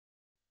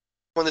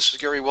This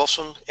is Gary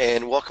Wilson,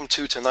 and welcome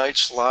to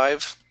tonight's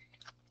live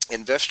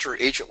Investor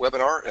Agent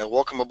webinar. And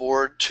welcome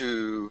aboard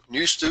to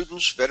new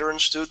students, veteran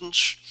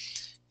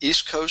students,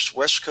 East Coast,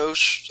 West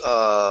Coast,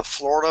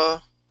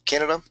 Florida,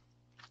 Canada.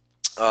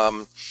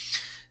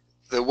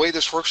 The way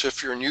this works,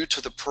 if you're new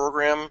to the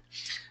program,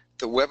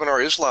 the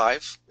webinar is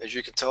live. As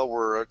you can tell,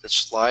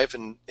 it's live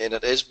and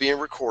it is being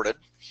recorded.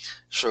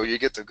 So you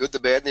get the good, the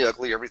bad, and the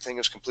ugly. Everything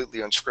is completely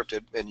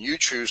unscripted, and you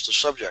choose the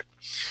subject.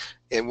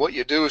 And what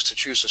you do is to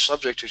choose the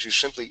subject is you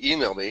simply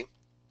email me.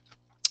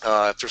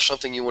 If there's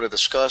something you want to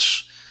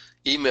discuss,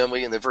 email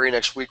me, and the very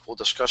next week we'll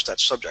discuss that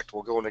subject.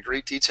 We'll go into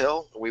great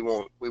detail. We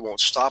won't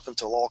stop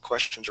until all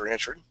questions are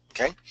answered.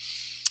 Okay.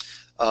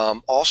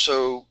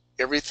 Also,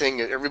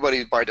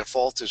 everybody by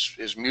default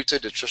is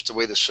muted. It's just the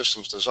way the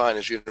system's designed.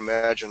 As you'd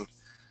imagine,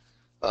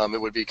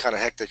 it would be kind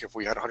of hectic if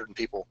we had 100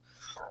 people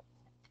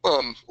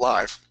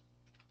live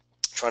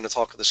trying to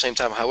talk at the same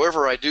time.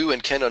 However, I do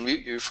and can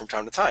unmute you from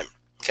time to time.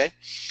 Okay.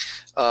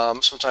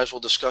 Sometimes we'll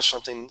discuss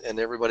something and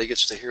everybody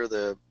gets to hear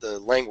the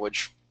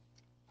language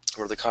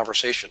or the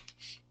conversation.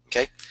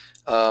 Okay.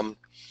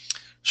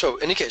 So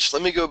in any case,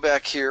 let me go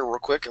back here real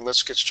quick and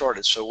let's get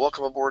started. So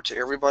welcome aboard to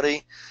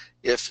everybody.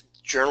 If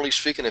generally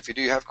speaking, if you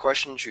do have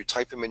questions, you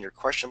type them in your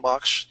question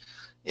box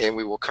and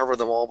we will cover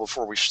them all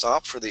before we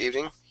stop for the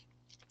evening.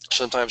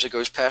 Sometimes it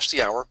goes past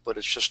the hour, but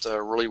it's just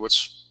really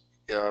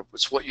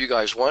it's what you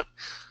guys want.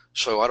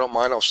 So I don't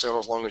mind. I'll stay on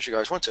as long as you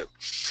guys want to.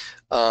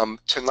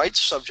 Tonight's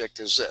subject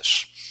is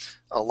this.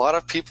 A lot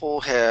of people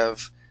have,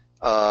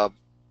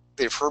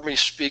 they've heard me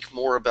speak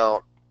more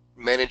about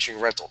managing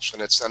rentals.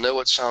 And I know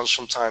it sounds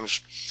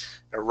sometimes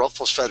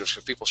ruffles feathers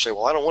because people say,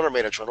 well, I don't want to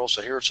manage rentals.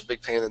 I hear it's a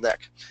big pain in the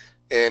neck.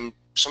 And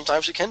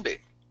sometimes it can be.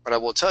 But I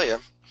will tell you,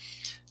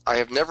 I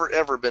have never,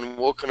 ever been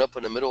woken up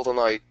in the middle of the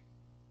night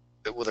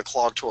with a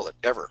clogged toilet,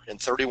 ever, in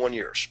 31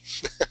 years.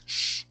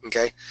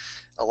 Okay?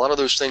 A lot of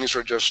those things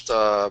are just,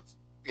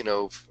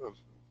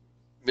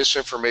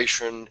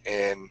 misinformation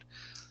and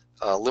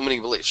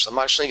limiting beliefs. I'm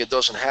not saying it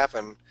doesn't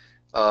happen.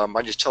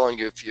 I'm just telling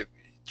you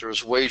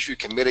there's ways you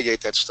can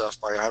mitigate that stuff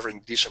by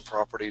having decent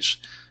properties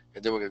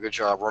and doing a good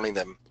job running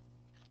them.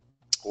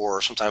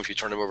 Or sometimes you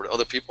turn them over to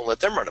other people and let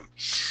them run them.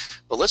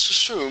 But let's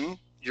assume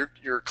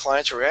your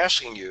clients are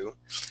asking you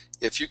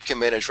if you can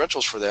manage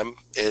rentals for them,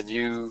 and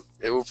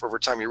over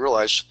time you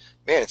realize,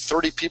 man,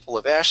 30 people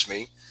have asked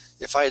me.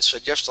 If I had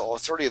said yes to all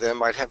 30 of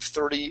them, I'd have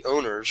 30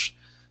 owners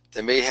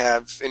that may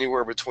have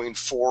anywhere between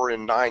 4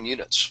 and 9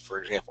 units,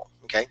 for example.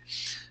 Okay,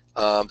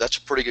 that's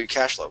a pretty good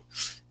cash flow.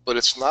 But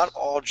it's not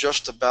all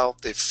just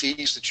about the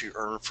fees that you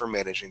earn for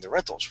managing the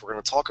rentals. We're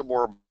going to talk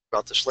more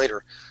about this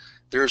later.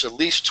 There's at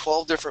least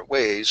 12 different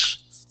ways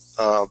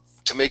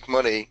to make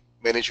money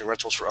managing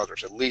rentals for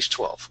others. At least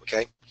 12.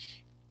 Okay.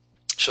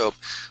 So,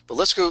 but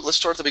let's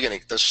start at the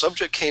beginning. The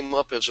subject came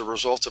up as a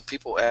result of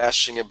people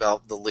asking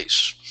about the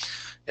lease.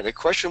 And the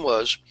question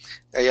was,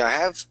 hey, I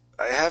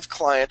have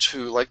clients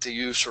who like to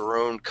use their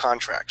own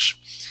contracts.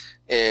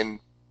 And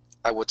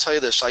I will tell you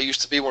this, I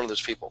used to be one of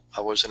those people.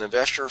 I was an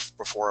investor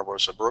before I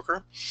was a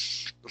broker.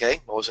 Okay,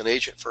 I was an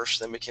agent first,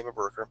 then became a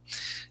broker.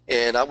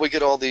 And I would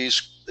get all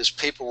this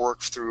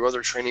paperwork through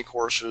other training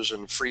courses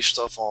and free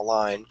stuff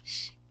online.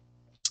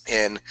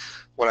 And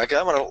when I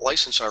got my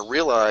license, I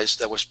realized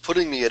that was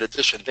putting me at a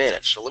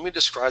disadvantage. So let me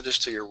describe this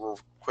to you real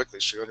quickly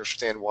so you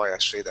understand why I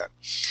say that.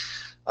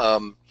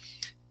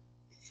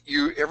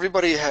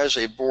 Everybody has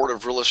a board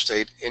of real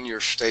estate in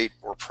your state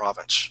or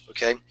province,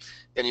 okay?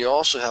 And you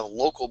also have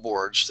local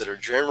boards that are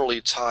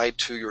generally tied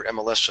to your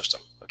MLS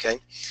system, okay?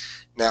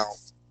 Now,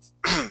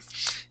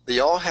 they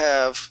all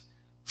have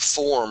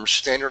forms,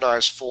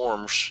 standardized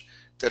forms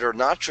that are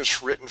not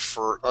just written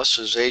for us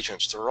as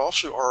agents, they're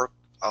also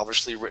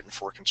obviously written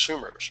for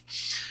consumers.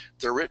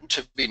 They're written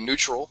to be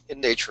neutral in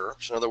nature.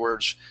 So in other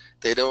words,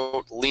 they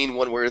don't lean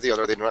one way or the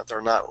other.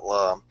 They're not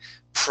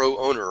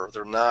pro-owner.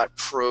 They're not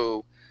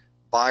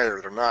pro-buyer.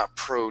 They're not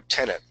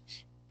pro-tenant.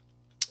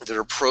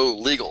 They're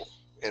pro-legal.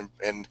 And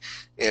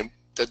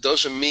that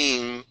doesn't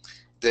mean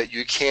that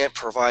you can't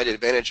provide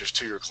advantages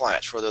to your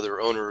clients, whether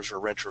they're owners or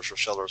renters or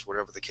sellers,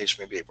 whatever the case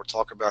may be. We'll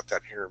talk about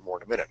that here in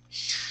more in a minute.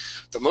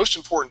 The most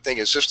important thing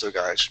is this, though,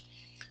 guys.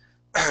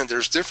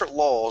 There's different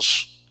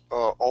laws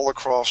all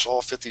across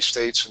all 50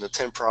 states and the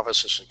 10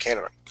 provinces in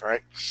Canada, all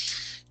right?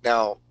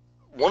 Now,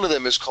 one of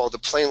them is called the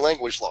plain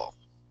language law,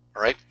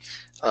 all right?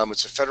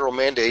 It's a federal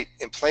mandate,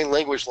 and plain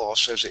language law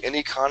says that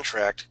any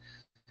contract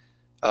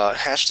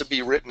has to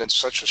be written in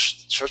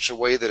such a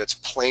way that it's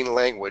plain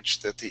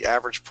language that the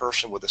average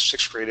person with a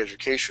 6th grade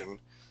education,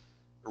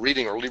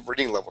 reading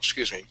level,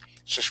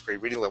 6th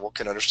grade reading level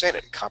can understand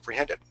it and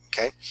comprehend it,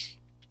 okay?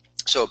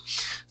 So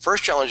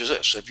first challenge is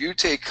this. If you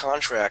take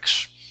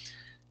contracts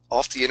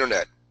off the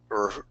internet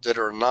or that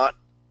are not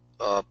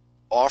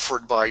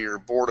offered by your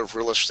board of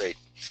real estate,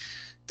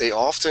 they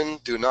often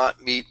do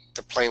not meet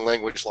the plain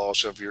language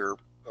laws of your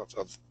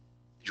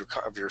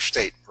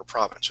state or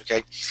province,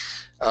 okay?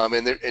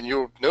 And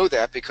you'll know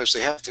that because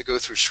they have to go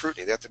through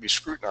scrutiny. They have to be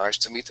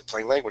scrutinized to meet the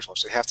plain language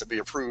laws. They have to be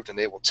approved, and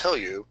they will tell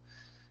you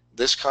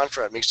this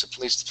contract meets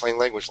the plain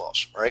language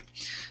laws, right?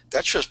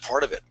 That's just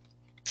part of it.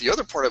 The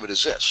other part of it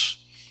is this.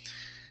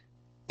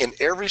 In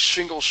every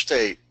single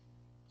state,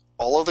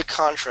 all of the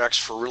contracts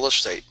for real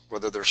estate,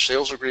 whether they're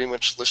sales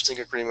agreements, listing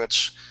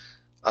agreements,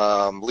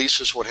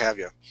 leases, what have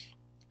you,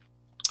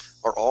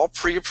 are all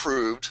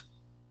pre-approved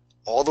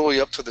all the way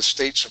up to the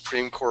state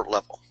Supreme Court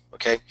level,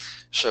 okay?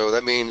 So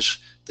that means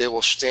they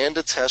will stand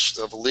the test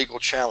of a legal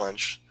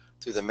challenge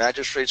through the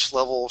magistrates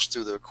levels,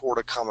 through the Court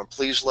of Common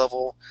Pleas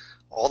level,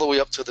 all the way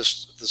up to the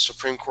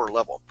Supreme Court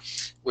level,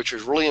 which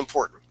is really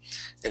important.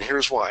 And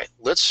here's why.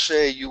 Let's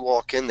say you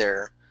walk in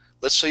there,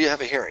 let's say you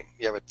have a hearing,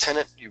 you have a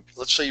tenant,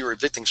 let's say you're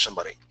evicting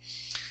somebody,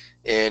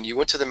 and you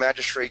went to the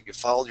magistrate, you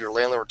filed your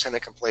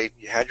landlord-tenant complaint,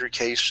 you had your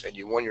case, and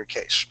you won your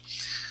case.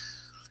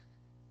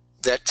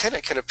 That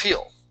tenant can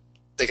appeal.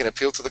 They can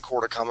appeal to the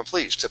Court of Common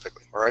Pleas,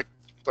 typically, all right?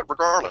 But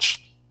regardless,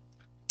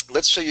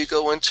 let's say you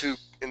go into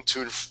in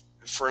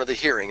front of the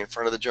hearing, in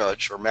front of the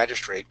judge or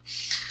magistrate,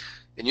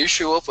 and you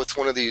show up with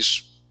one of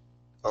these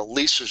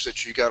leases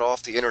that you got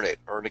off the internet,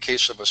 or in the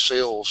case of a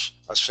sales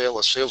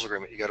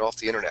agreement you got off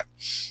the internet.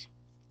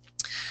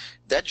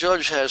 That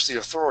judge has the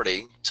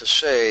authority to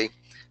say,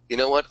 you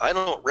know what, I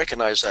don't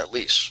recognize that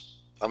lease.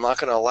 I'm not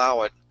going to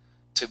allow it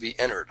to be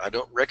entered. I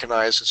don't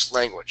recognize its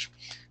language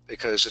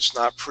because it's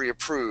not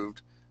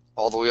pre-approved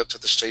all the way up to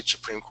the state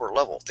Supreme Court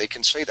level. They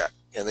can say that,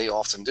 and they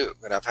often do,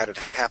 and I've had it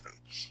happen,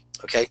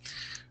 okay?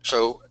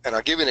 So, and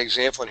I'll give you an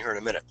example in here in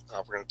a minute.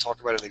 We're going to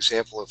talk about an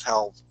example of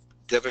how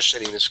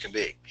devastating this can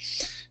be.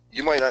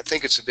 You might not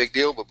think it's a big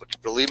deal, but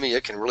believe me,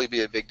 it can really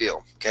be a big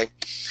deal, okay?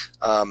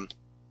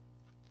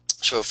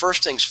 So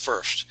first things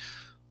first,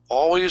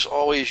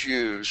 always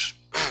use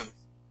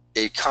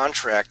a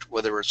contract,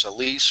 whether it's a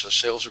lease, a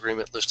sales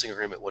agreement, listing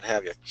agreement, what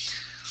have you,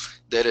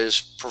 that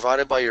is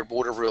provided by your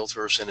Board of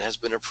Realtors and has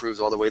been approved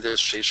all the way to the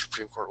state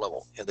Supreme Court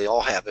level. And they all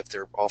have if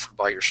they're offered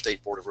by your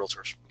state Board of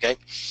Realtors, okay?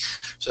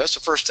 So that's the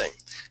first thing.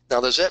 Now,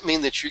 does that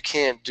mean that you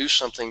can't do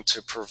something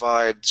to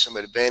provide some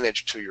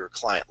advantage to your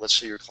client? Let's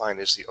say your client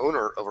is the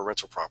owner of a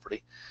rental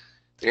property.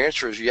 The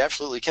answer is you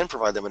absolutely can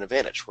provide them an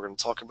advantage. We're going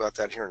to talk about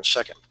that here in a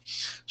second.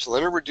 So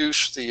let me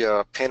reduce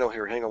the panel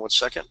here. Hang on one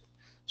second.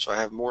 So I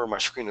have more of my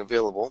screen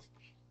available.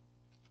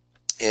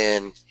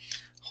 And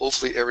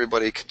hopefully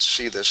everybody can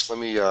see this. Let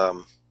me, I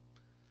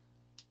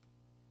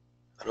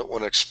don't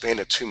want to expand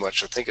it too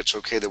much. I think it's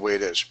okay the way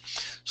it is.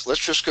 So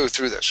let's just go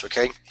through this,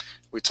 okay?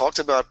 We talked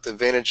about the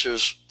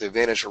advantages, the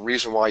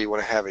reason why you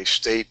want to have a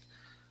state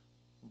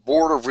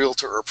Board of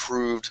Realtor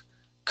approved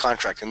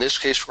contract. In this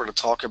case, we're going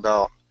to talk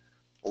about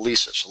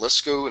leases. So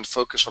let's go and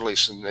focus on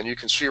leases. And then you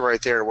can see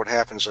right there what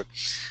happens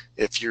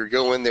if you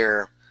go in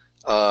there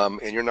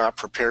and you're not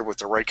prepared with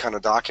the right kind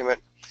of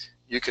document.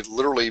 You could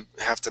literally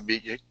have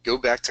to go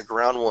back to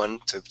ground one,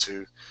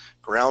 to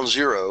ground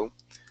zero,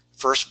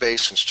 first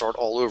base, and start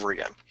all over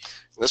again.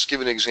 Let's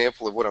give an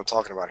example of what I'm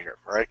talking about here,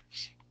 all right?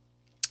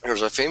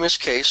 There's a famous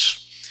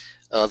case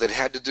that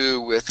had to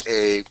do with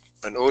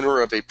an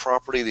owner of a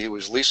property that he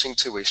was leasing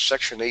to a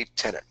Section 8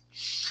 tenant.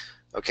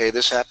 Okay,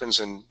 this happens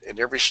in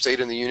every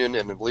state in the union,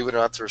 and believe it or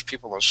not, there's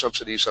people on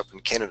subsidies up in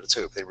Canada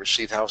too. They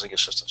receive housing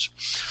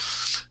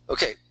assistance.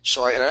 Okay,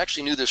 so I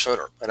actually knew this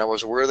owner, and I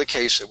was aware of the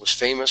case. It was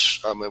famous,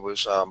 it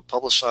was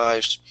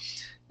publicized,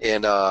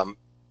 and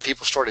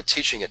people started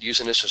teaching it,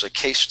 using this as a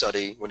case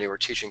study when they were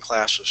teaching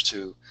classes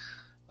to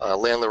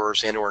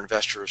landlords and or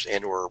investors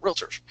and or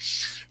realtors.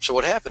 So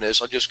what happened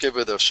is, I'll just give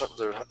you the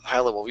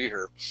high-level view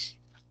here.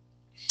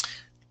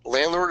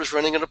 Landlord is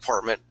renting an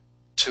apartment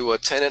to a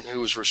tenant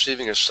who is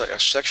receiving a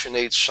Section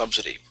 8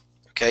 subsidy,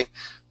 okay?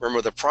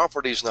 Remember, the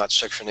property is not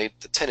Section 8,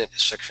 the tenant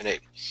is Section 8.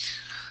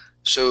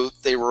 So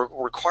they were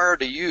required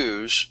to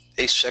use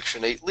a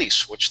Section 8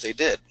 lease, which they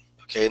did,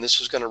 okay? And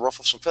this is going to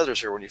ruffle some feathers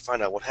here when you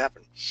find out what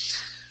happened.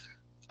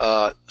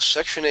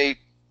 Section 8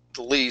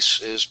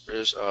 lease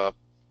is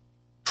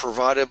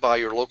provided by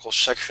your local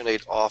Section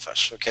 8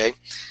 office, okay?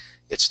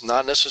 It's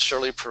not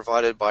necessarily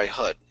provided by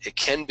HUD. It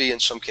can be in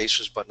some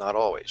cases, but not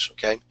always,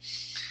 okay?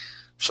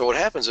 So what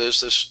happens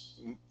is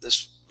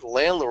this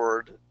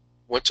landlord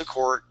went to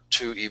court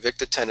to evict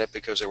the tenant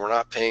because they were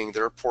not paying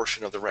their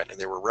portion of the rent and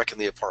they were wrecking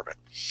the apartment.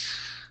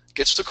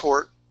 Gets to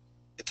court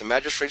at the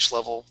magistrate's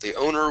level, the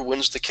owner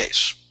wins the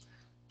case.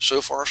 So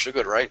far, so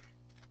good, right?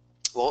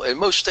 Well, in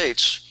most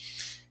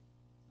states,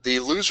 the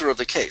loser of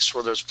the case,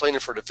 whether it's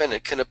plaintiff or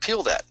defendant, can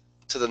appeal that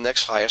to the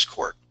next highest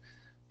court.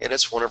 And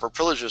it's one of our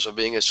privileges of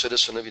being a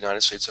citizen of the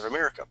United States of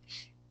America.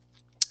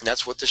 And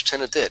that's what this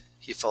tenant did.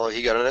 He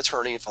got an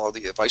attorney and followed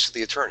the advice of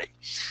the attorney.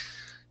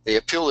 They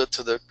appealed it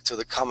to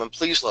the common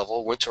pleas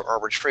level, went to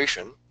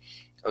arbitration,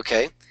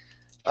 okay?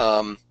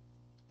 And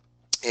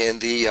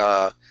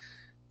the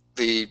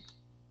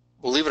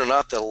believe it or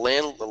not, the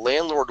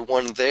landlord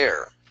won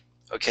there,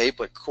 okay?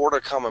 But Court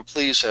of Common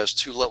Pleas has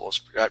two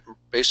levels. You got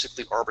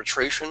basically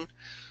arbitration,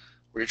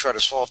 where you try to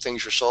solve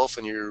things yourself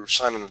and you're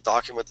signing a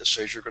document that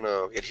says you're going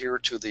to adhere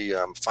to the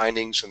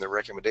findings and the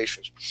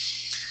recommendations.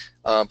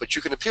 But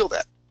you can appeal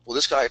that. Well,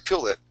 this guy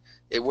appealed it,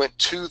 It went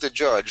to the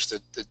judge,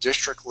 the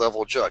district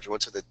level judge. It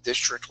went to the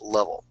district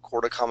level.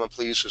 Court of Common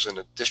Pleas is in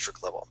the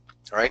district level,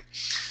 all right?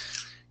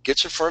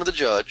 Gets in front of the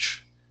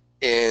judge,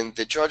 and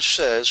the judge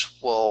says,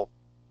 well,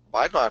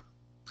 I'm not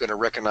going to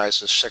recognize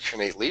this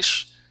Section 8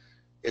 lease.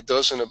 It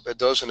doesn't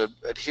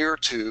adhere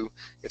to,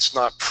 it's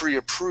not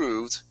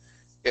pre-approved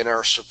in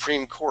our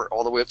Supreme Court,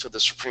 all the way up to the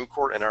Supreme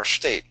Court in our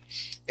state.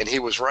 And he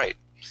was right.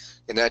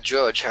 And that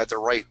judge had the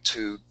right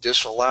to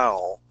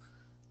disallow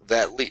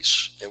that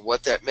lease. And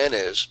what that meant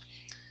is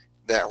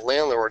that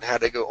landlord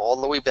had to go all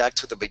the way back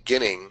to the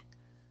beginning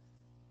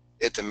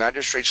at the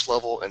magistrate's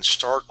level and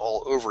start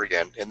all over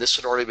again. And this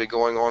had already been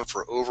going on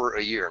for over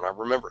a year. Now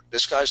remember,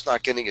 this guy's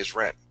not getting his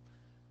rent.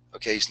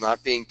 Okay, he's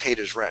not being paid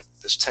his rent.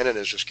 This tenant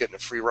is just getting a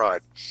free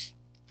ride.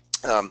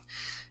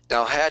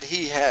 Now, had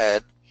he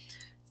had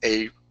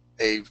a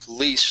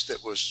lease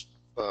that was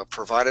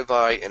provided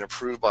by and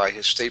approved by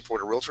his state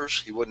board of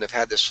realtors, he wouldn't have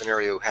had this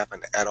scenario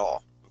happen at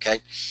all. Okay,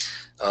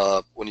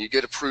 when you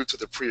get approved to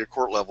the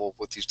pre-court level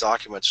with these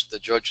documents, the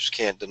judges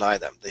can't deny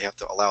them. They have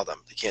to allow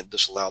them. They can't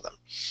disallow them.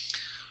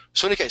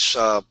 So in any case,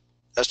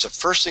 that's the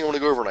first thing I want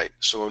to go over tonight.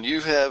 So when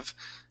you have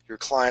your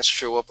clients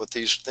show up with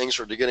these things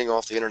that are getting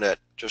off the internet,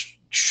 just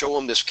show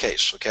them this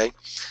case, okay?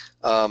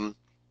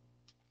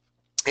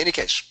 Any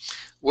case,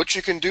 what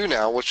you can do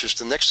now, which is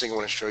the next thing I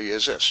want to show you,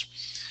 is this.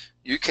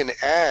 You can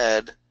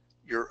add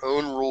your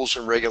own rules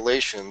and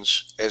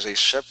regulations as a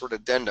separate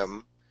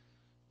addendum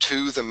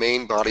to the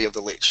main body of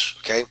the lease,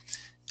 okay?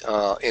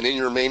 And in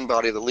your main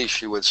body of the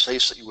lease, you would say,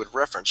 so you would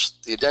reference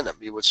the addendum.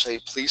 You would say,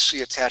 please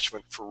see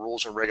attachment for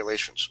rules and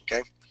regulations,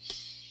 okay?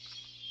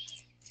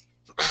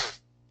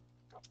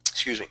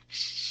 Excuse me.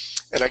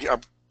 And I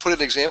put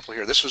an example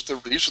here. These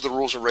are the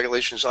rules and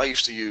regulations I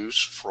used to use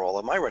for all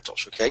of my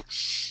rentals, okay?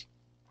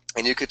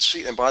 And you could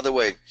see, and by the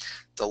way,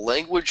 the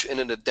language in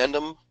an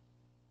addendum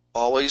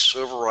always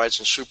overrides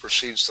and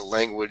supersedes the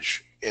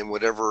language in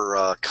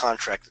whatever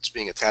contract it's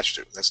being attached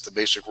to. That's the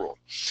basic rule.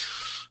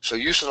 So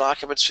use and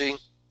occupancy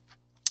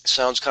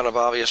sounds kind of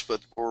obvious,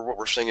 but what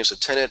we're saying is the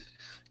tenant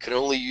can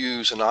only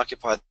use and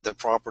occupy the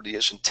property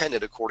as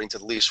intended according to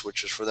the lease,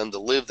 which is for them to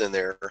live in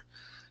there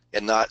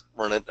and not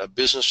run a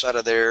business out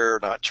of there,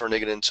 not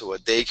turning it into a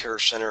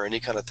daycare center, any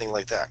kind of thing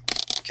like that,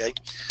 okay?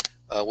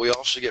 We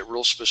also get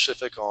real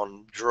specific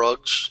on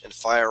drugs and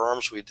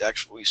firearms. We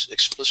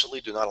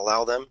explicitly do not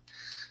allow them.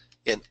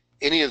 And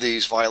any of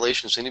these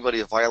violations, anybody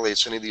that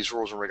violates any of these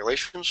rules and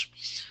regulations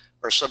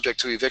are subject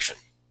to eviction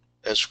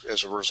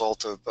as a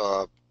result of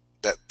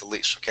the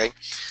lease, okay?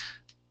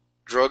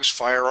 Drugs,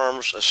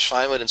 firearms,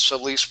 assignment, and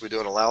sublease, we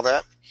don't allow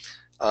that.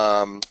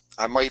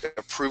 I might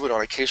approve it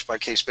on a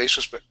case-by-case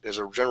basis, but as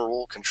a general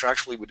rule,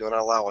 contractually, we do not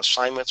allow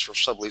assignments or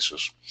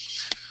subleases.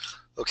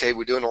 Okay,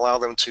 we don't allow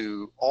them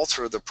to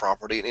alter the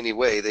property in any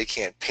way. They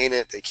can't paint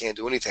it. They can't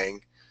do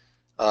anything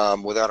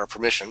without our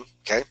permission,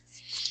 okay?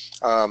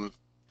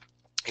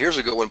 Here's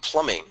a good one,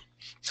 plumbing,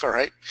 all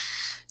right?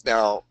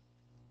 Now,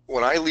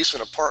 when I lease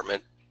an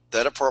apartment,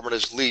 that apartment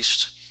is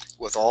leased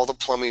with all the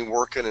plumbing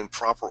working in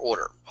proper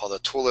order. All the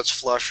toilets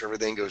flush,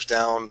 everything goes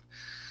down,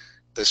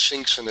 the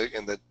sinks and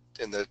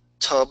the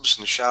tubs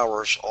and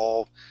showers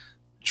all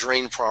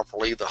drain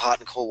properly, the hot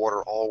and cold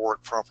water all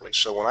work properly.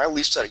 So when I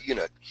leased that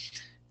unit,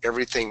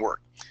 everything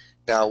worked.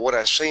 Now, what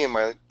I say in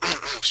my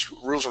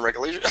rules and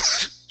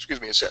regulations, excuse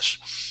me, is this,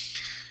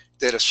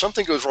 that if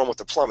something goes wrong with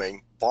the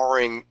plumbing,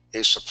 barring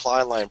a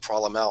supply line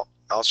problem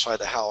outside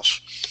the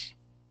house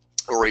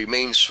or a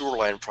main sewer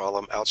line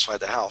problem outside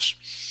the house,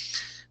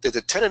 that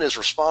the tenant is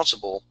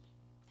responsible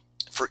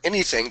for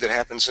anything that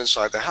happens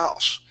inside the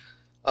house.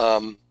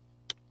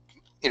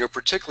 You know,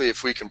 particularly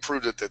if we can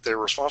prove that they're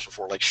responsible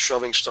for, like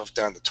shoving stuff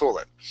down the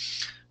toilet,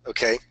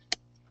 okay,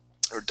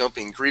 or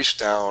dumping grease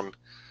down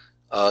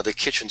the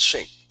kitchen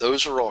sink.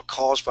 Those are all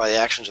caused by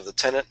actions of the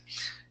tenant,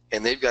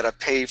 and they've got to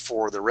pay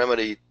for the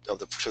remedy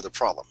to the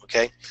problem,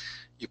 okay?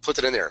 You put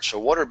that in there. So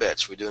water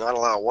beds, we do not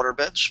allow water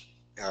beds.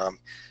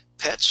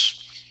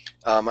 Pets,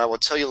 I will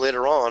tell you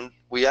later on,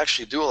 we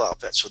actually do allow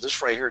pets. So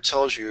this right here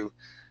tells you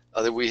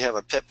that we have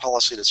a pet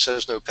policy that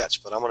says no pets,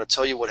 but I'm going to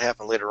tell you what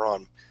happened later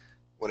on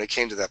when it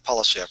came to that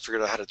policy. I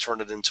figured out how to turn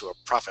it into a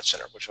profit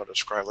center, which I'll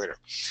describe later.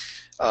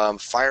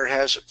 Fire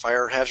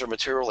hazard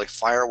material like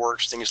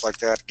fireworks, things like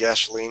that,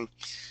 gasoline,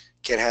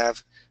 can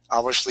have.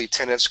 Obviously,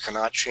 tenants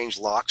cannot change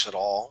locks at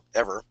all,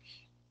 ever.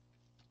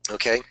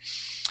 Okay,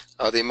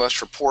 they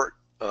must report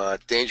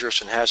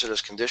dangerous and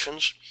hazardous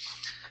conditions.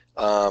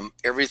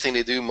 Everything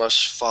they do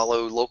must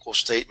follow local,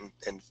 state,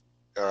 and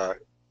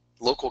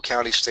local,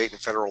 county, state,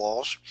 and federal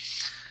laws.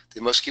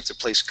 They must keep the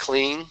place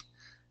clean.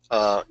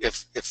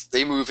 If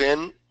they move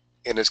in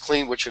and it's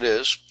clean, which it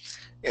is,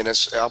 and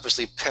it's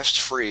obviously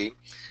pest-free,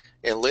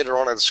 and later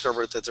on I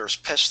discovered that there's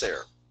pests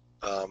there,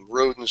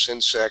 rodents,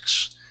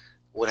 insects,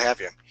 what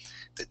have you.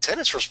 The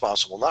tenant's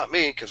responsible, not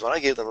me, because when I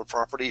gave them a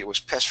property, it was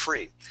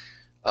pest-free.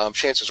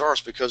 Chances are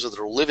it's because of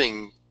their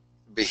living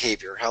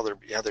behavior, how their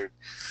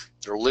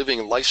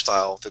living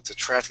lifestyle that's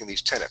attracting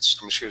these tenants.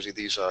 Excuse me,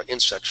 these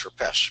insects or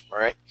pests. All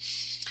right.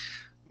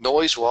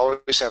 Noise. We'll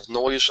always have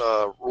noise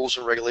rules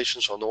and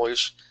regulations on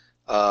noise.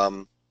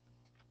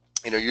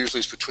 Usually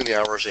it's between the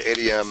hours of 8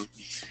 a.m.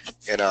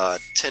 and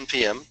 10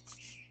 p.m.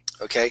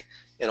 Okay,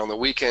 and on the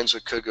weekends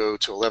it could go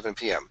to 11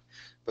 p.m.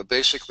 But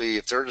basically,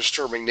 if they're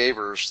disturbing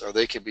neighbors,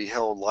 they could be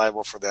held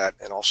liable for that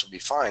and also be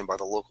fined by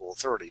the local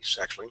authorities,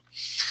 actually.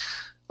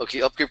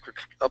 Okay,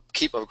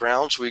 upkeep of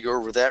grounds, we go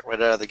over that right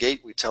out of the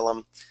gate. We tell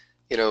them,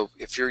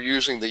 if you're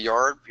using the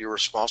yard, you're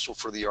responsible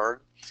for the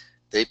yard.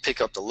 They pick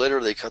up the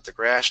litter, they cut the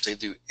grass, they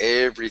do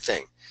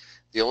everything.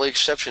 The only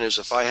exception is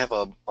if I have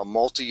a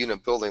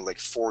multi-unit building, like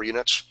 4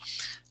 units,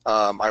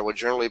 I would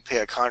generally pay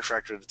a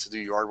contractor to do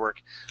yard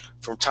work.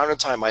 From time to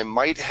time, I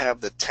might have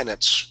the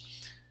tenants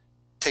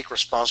take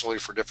responsibility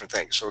for different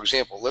things. So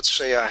example, let's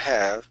say I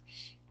have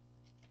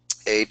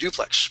a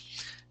duplex.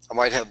 I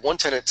might have one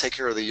tenant take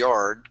care of the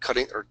yard,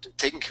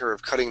 taking care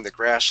of cutting the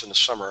grass in the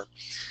summer,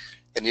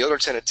 and the other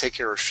tenant take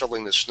care of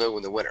shoveling the snow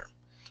in the winter.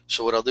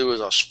 So what I'll do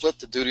is I'll split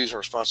the duties and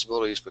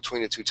responsibilities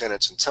between the 2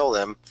 tenants and tell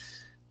them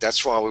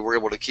that's why we were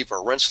able to keep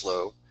our rents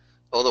low.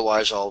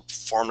 Otherwise, I'll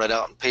farm that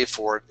out and pay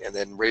for it and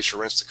then raise your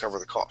rents to cover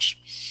the cost.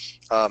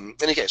 In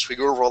any case, we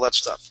go over all that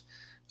stuff.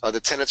 The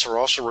tenants are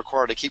also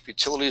required to keep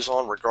utilities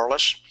on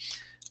regardless.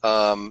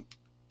 And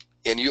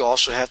you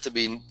also have to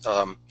be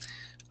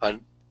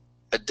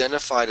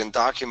identified and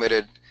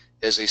documented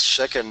as a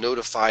second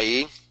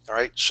notifiee. All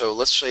right, so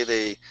let's say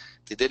they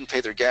didn't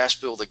pay their gas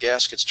bill, the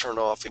gas gets turned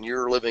off, and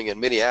you're living in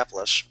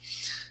Minneapolis.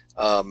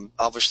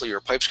 Obviously,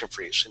 your pipes can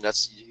freeze,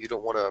 and you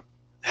don't want to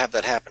have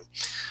that happen.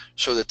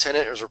 So the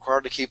tenant is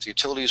required to keep the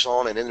utilities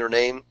on and in their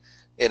name,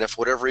 and if for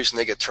whatever reason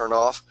they get turned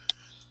off,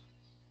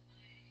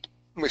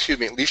 at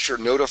least you're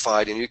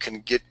notified and you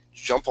can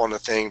jump on the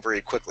thing very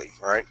quickly.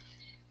 All right.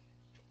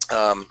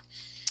 In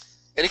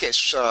any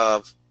case,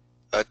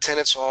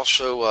 tenants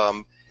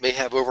also may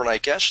have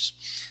overnight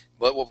guests,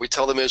 but what we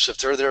tell them is if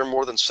they're there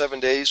more than 7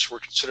 days, we're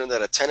considering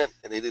that a tenant,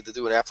 and they need to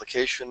do an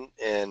application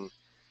and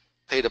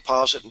pay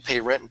deposit and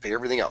pay rent and pay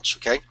everything else.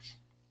 Okay.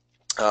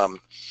 All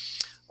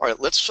right.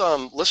 Let's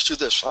do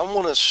this. I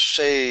want to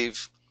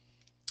save.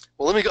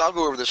 Well, I'll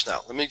go over this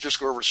now. Let me just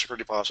go over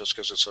security deposits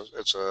because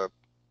it's a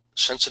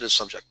sensitive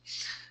subject.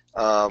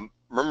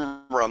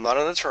 Remember, I'm not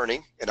an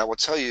attorney, and I will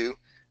tell you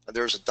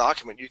there's a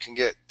document you can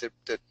get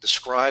that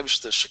describes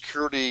the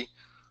security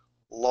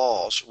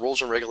laws,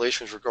 rules, and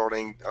regulations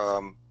regarding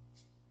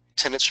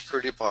tenant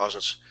security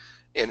deposits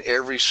in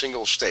every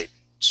single state.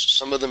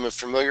 Some of them are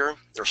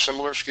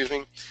similar, excuse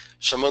me.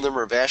 Some of them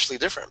are vastly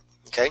different.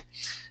 Okay,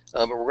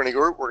 but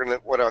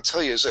what I'll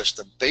tell you is this: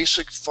 the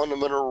basic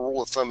fundamental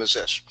rule of thumb is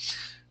this.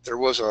 There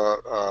was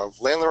a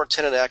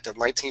Landlord-Tenant Act of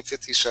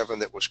 1957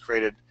 that was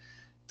created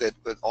that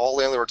all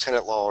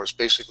landlord-tenant law is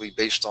basically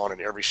based on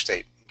in every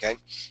state. Okay,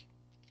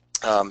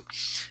 and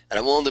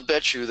I'm willing to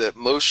bet you that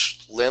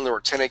most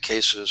landlord-tenant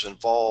cases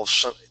involve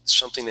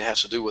something that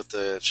has to do with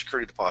the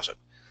security deposit.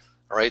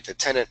 All right, the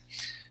tenant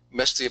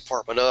messed the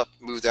apartment up,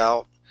 moved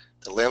out.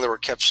 The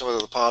landlord kept some of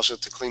the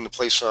deposit to clean the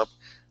place up.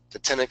 The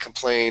tenant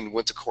complained,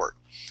 went to court.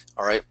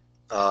 All right.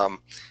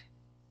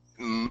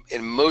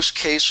 In most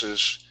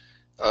cases,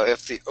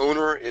 if the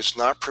owner is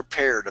not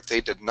prepared, if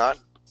they did not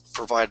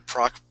provide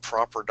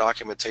proper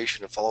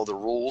documentation and follow the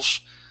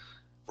rules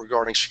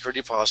regarding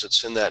security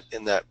deposits in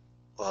that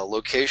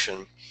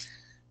location,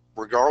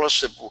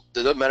 regardless, it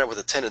doesn't matter what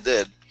the tenant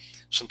did.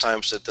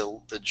 Sometimes that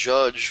the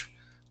judge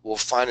will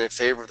find in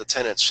favor of the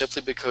tenant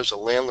simply because the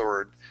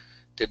landlord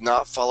did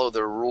not follow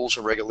the rules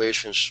and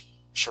regulations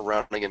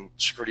surrounding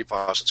security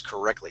deposits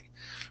correctly.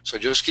 So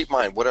just keep in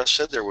mind what I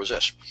said there was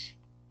this.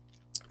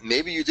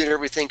 Maybe you did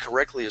everything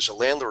correctly as a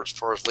landlord as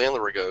far as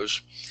landlord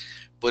goes,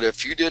 but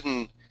if you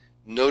didn't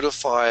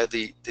notify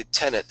the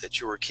tenant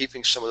that you were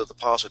keeping some of the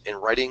deposit in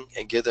writing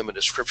and give them a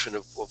description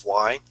of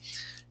why,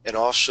 and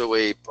also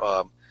a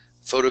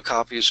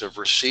photocopies of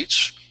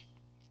receipts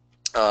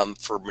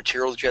for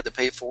material that you had to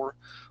pay for,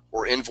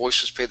 or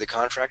invoices paid to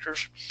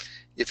contractors.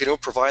 If you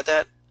don't provide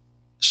that,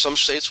 some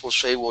states will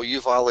say, well,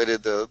 you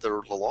violated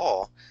the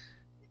law.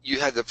 You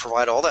had to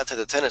provide all that to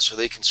the tenant so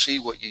they can see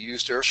what you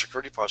used their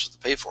security deposit to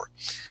pay for.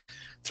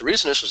 The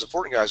reason this is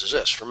important, guys, is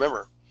this.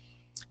 Remember,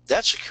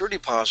 that security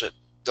deposit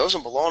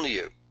doesn't belong to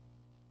you.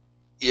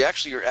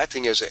 You're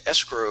acting as an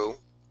escrow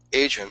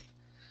agent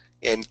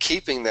and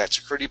keeping that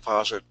security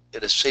deposit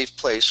at a safe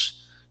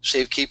place,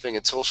 safekeeping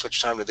until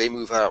such time that they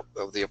move out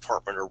of the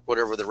apartment or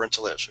whatever the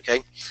rental is,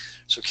 okay?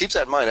 So keep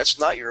that in mind. That's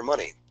not your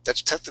money.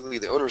 That's technically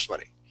the owner's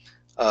money.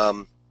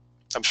 I'm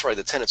sorry,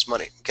 the tenant's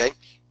money, okay?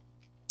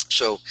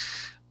 So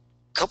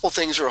a couple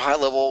things are high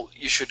level.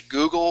 You should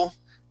Google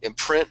and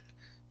print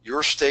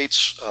your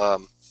state's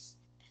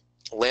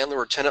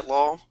landlord-tenant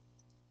law,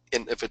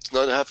 and if it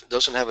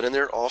doesn't have it in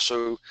there,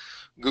 also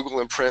Google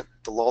and print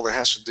the law that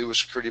has to do with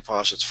security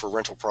deposits for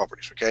rental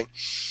properties, okay?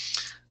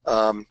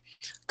 A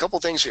couple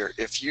things here.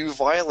 If you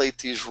violate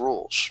these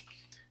rules,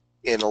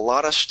 in a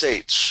lot of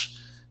states,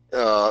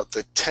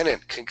 the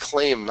tenant can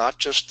claim not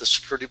just the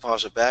security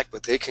deposit back,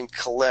 but they can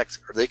collect,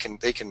 or they can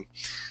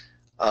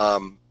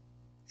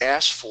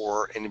ask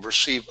for and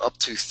receive up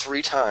to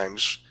 3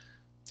 times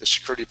the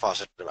security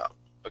deposit amount.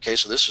 Okay,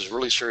 so this is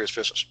really serious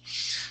business.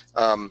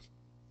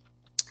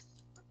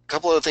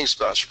 couple other things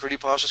about security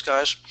deposits,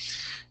 guys,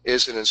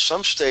 is that in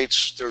some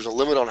states there's a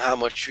limit on how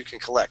much you can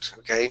collect,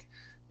 okay?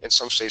 In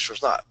some states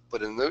there's not.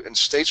 But in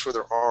states where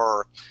there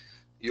are,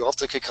 you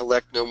often can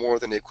collect no more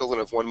than the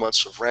equivalent of 1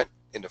 month of rent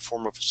in the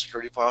form of a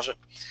security deposit.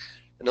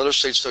 In other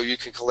states, though, you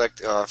can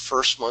collect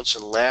first month's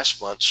and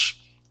last month's,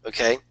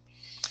 okay?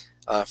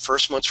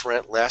 First month's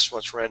rent, last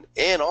month's rent,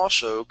 and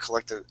also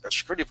collect a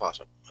security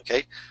deposit,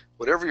 okay?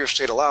 Whatever your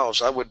state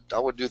allows, I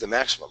would do the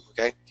maximum,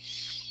 okay?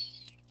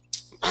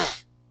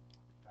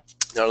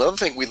 Now, another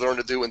thing we learn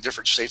to do in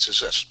different states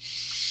is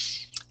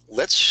this.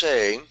 Let's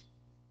say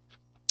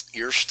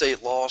your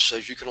state law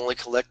says you can only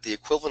collect the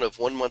equivalent of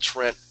 1 month's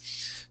rent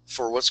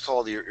for what's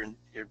called your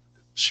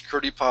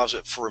security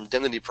deposit for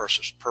indemnity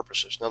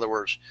purposes. In other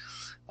words,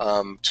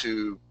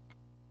 to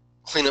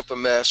clean up a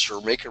mess or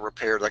make a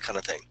repair, that kind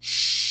of thing.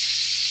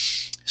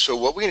 So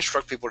what we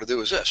instruct people to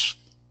do is this.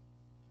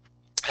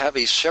 Have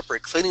a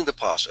separate cleaning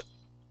deposit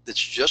that's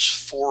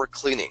just for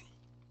cleaning,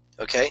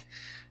 okay?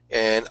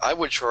 And I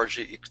would charge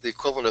the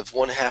equivalent of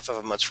 1/2 of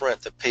a month's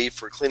rent to pay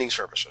for cleaning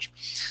services.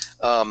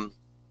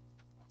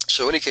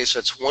 So in any case,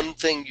 that's one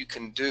thing you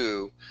can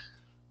do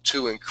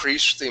to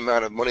increase the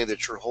amount of money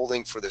that you're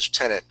holding for this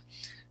tenant,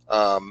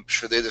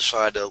 should they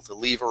decide to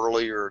leave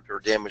early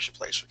or damage the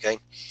place, okay?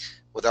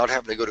 Without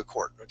having to go to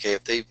court, okay?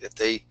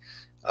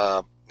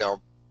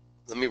 Now,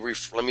 let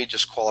me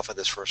just qualify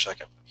this for a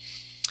second.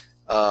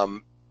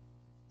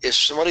 If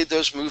somebody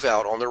does move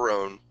out on their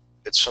own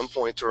at some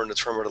point during the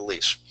term of the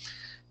lease,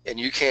 and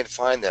you can't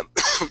find them,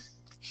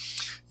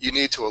 you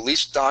need to at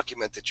least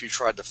document that you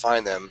tried to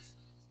find them,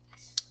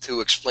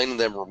 to explain to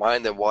them,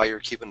 remind them why you're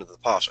keeping the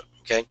deposit,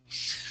 okay?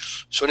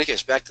 So in any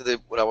case, back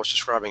to what I was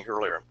describing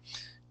earlier.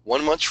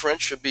 1 month's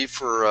rent should be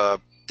for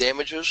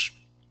damages,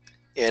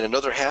 and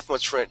another 1/2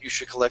 month's rent you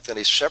should collect on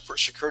a separate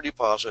security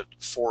deposit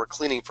for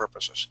cleaning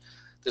purposes.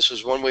 This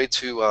is one way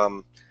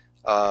to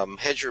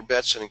hedge your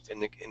bets and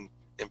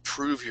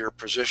improve your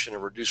position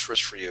and reduce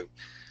risk for you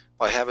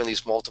by having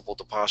these multiple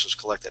deposits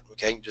collected,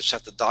 okay? You just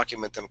have to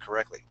document them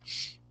correctly.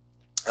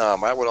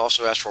 I would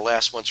also ask for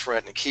last month's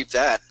rent and keep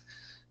that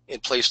in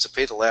place to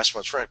pay the last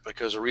month's rent,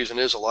 because the reason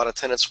is a lot of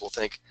tenants will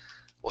think,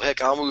 well,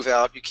 heck, I'll move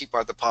out, you keep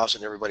my deposit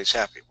and everybody's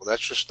happy. Well,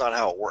 that's just not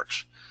how it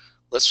works.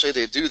 Let's say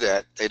they do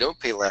that, they don't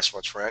pay last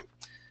month's rent,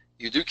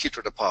 you do keep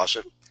their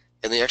deposit,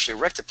 and they actually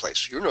wreck the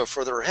place. You're no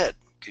further ahead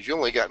because you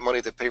only got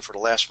money to pay for the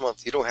last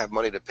month. You don't have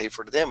money to pay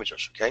for the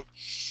damages, okay?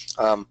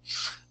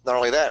 Not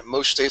only that,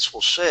 most states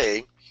will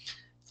say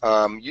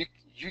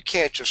you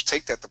can't just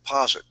take that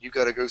deposit. You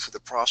got to go through the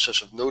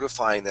process of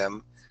notifying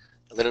them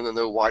and letting them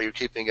know why you're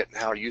keeping it and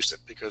how you used it.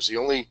 Because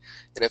and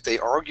if they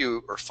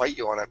argue or fight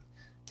you on it,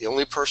 the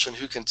only person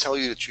who can tell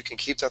you that you can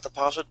keep that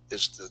deposit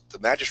is the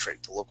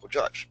magistrate, the local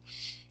judge,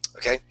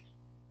 okay?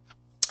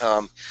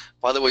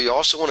 By the way, you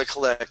also want to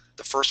collect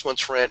the first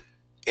month's rent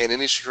and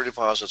any security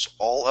deposits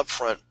all up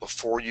front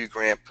before you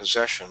grant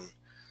possession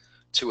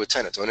to a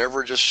tenant. Don't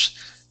ever just,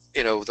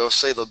 they'll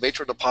say they'll make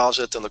your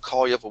deposit, then they'll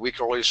call you up a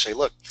week early and say,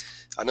 look,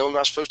 I know I'm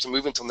not supposed to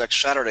move until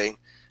next Saturday,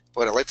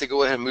 but I'd like to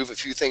go ahead and move a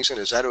few things in.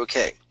 Is that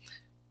okay?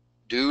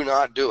 Do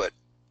not do it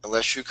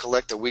unless you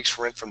collect a week's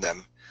rent from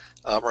them,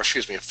 or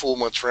excuse me, a full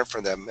month's rent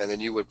from them, and then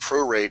you would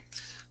prorate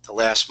the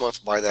last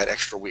month by that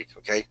extra week,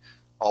 okay?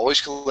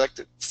 Always collect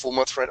the full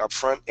month rent up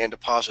front and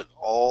deposit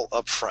all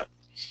up front,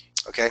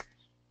 okay?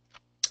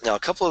 Now, a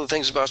couple of the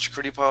things about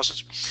security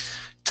deposits.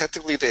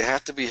 Technically, they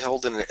have to be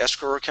held in an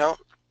escrow account,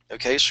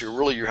 okay?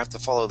 So you have to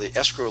follow the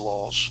escrow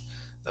laws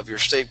of your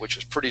state, which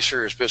is pretty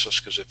serious business,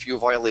 because if you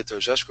violate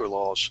those escrow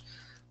laws,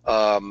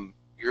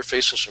 you're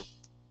facing some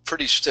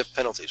pretty stiff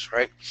penalties,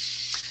 right?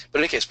 But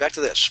in any case, back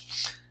to this.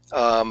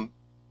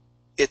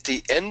 At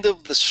the end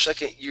of the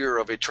second year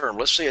of a term,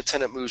 let's say a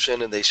tenant moves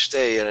in and they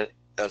stay in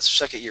a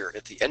second year.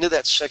 At the end of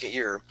that second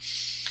year,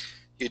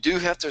 you do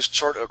have to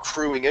start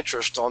accruing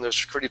interest on their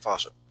security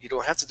deposit. You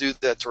don't have to do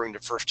that during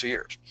the first 2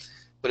 years.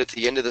 But at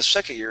the end of the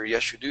second year,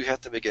 yes, you do have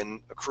to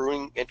begin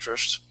accruing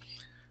interest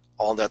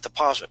on that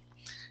deposit.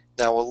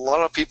 Now, a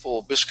lot of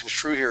people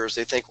misconstrue here is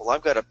they think, well,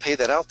 I've got to pay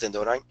that out then,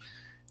 don't I?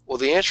 Well,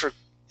 the answer,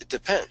 it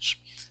depends.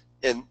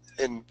 And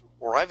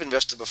where I've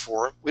invested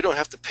before, we don't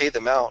have to pay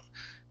them out.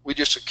 We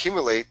just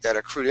accumulate that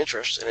accrued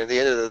interest, and at the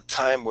end of the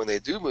time when they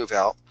do move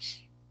out,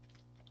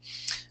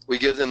 we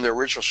give them their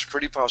original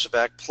security deposit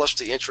back plus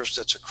the interest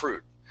that's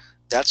accrued.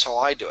 That's how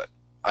I do it.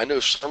 I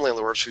know some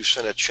landlords who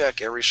send a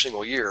check every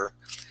single year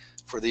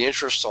for the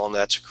interest on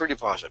that security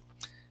deposit,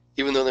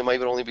 even though they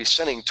might only be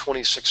sending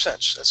 26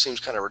 cents. That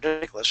seems kind of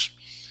ridiculous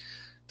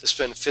to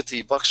spend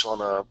 50 bucks on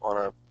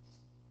a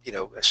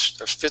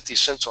 50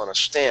 cents on a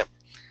stamp,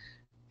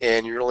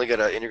 and you're going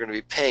to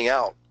be paying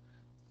out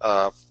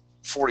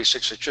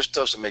 46. It just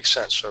doesn't make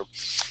sense. So, in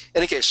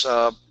any case,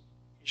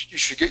 you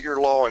should get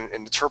your law and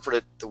interpret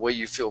it the way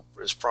you feel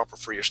is proper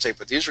for your state.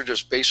 But these are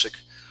just basic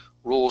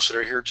rules that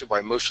are adhered to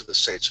by most of the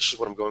states. This is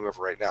what I'm going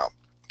over right now.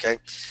 Okay.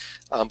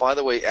 By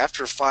the way,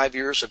 after 5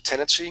 years of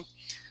tenancy,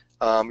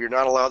 you're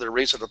not allowed to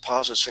raise the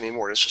deposits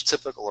anymore. This is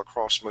typical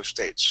across most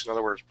states. In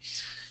other words,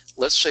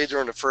 let's say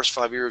during the first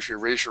 5 years you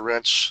raise your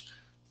rents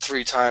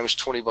 3 times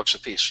 $20 a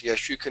piece.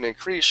 Yes, you can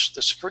increase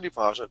the security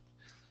deposit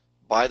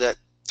by that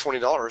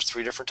 $20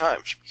 3 different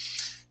times.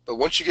 But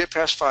once you get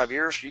past 5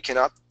 years, you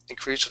cannot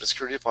increase the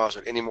security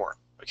deposit anymore,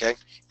 okay,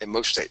 in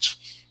most states.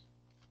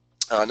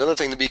 Another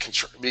thing to be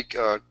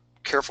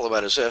careful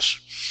about is this.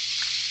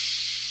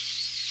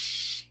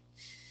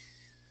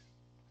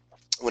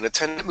 When a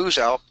tenant moves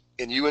out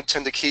and you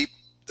intend to keep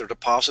their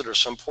deposit or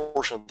some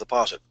portion of the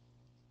deposit,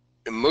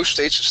 in most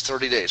states it's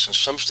 30 days. In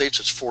some states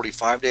it's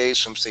 45 days.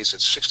 Some states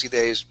it's 60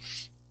 days.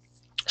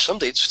 Some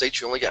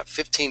states you only got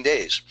 15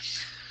 days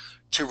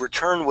to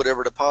return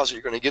whatever deposit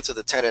you're going to give to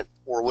the tenant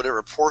or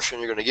whatever portion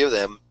you're going to give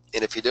them.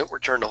 And if you don't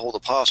return the whole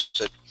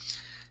deposit,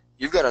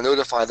 you've got to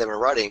notify them in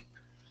writing,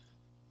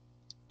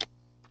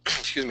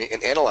 excuse me,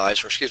 and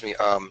analyze, or excuse me,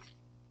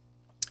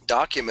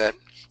 document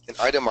and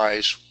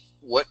itemize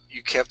what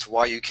you kept,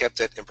 why you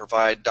kept it, and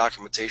provide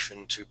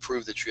documentation to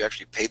prove that you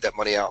actually paid that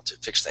money out to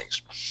fix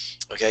things.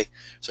 Okay,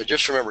 so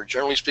just remember,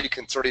 generally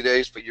speaking, 30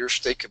 days, but your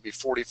state could be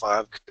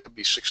 45, could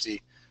be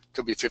 60,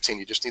 could be 15.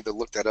 You just need to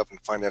look that up and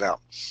find that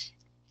out.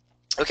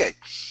 Okay,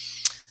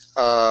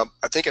 I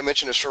think I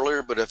mentioned this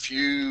earlier, but if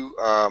you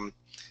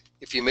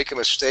make a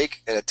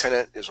mistake and a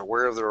tenant is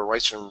aware of their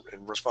rights and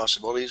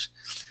responsibilities,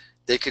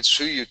 they could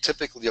sue you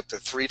typically up to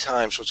 3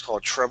 times what's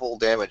called treble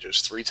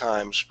damages, 3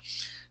 times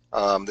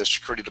the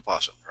security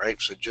deposit,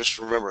 right? So just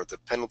remember, the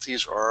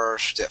penalties are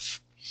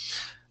stiff.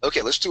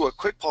 Okay, let's do a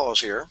quick pause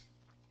here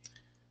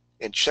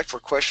and check for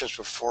questions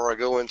before I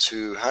go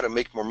into how to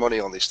make more money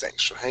on these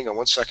things. So hang on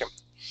one second.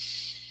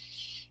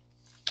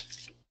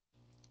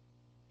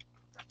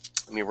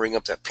 Let me bring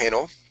up that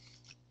panel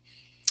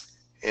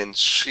and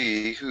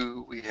see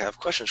who we have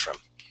questions from.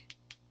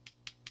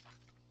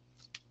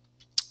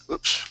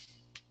 Oops.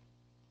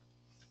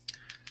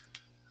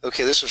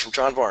 Okay, this is from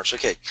John Barnes.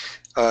 Okay,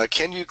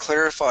 can you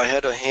clarify how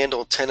to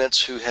handle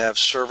tenants who have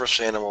service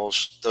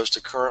animals? Does the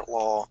current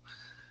law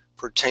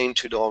pertain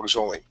to dogs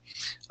only?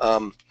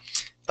 Yeah,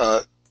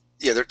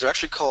 they're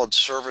actually called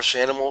service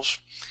animals,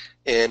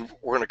 and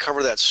we're going to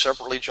cover that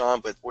separately, John.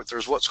 But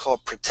there's what's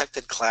called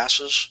protected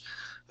classes.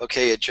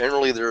 Okay,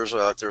 generally there's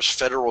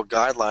federal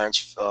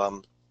guidelines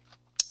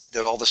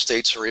that all the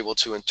states are able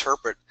to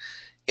interpret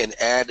and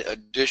add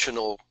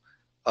additional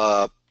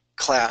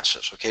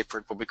classes, okay,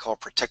 what we call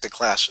protected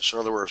classes. So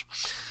in other words,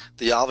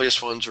 the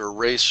obvious ones are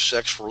race,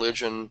 sex,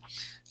 religion,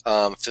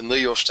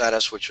 familial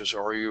status, which is,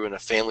 are you in a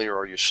family or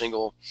are you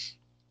single,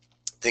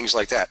 things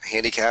like that,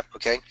 handicap,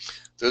 okay,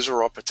 those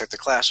are all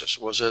protected classes.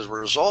 Well, as a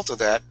result of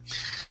that,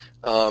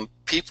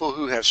 people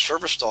who have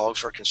service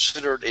dogs are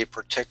considered a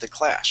protected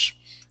class,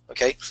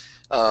 okay.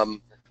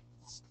 Matter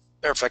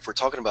of fact, we're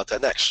talking about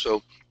that next.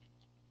 So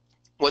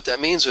what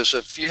that means is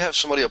if you have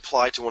somebody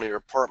apply to one of your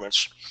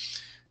apartments,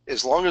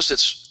 as long as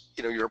it's,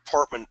 you know, your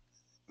apartment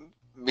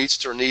meets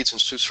their needs and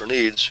suits their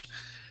needs,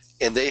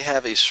 and they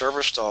have a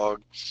service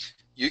dog,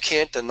 you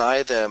can't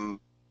deny them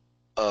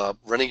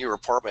renting your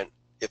apartment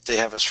if they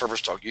have a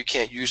service dog. You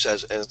can't use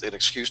that as an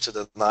excuse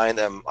to deny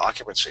them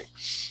occupancy,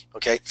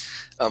 okay?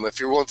 If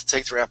you're willing to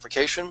take their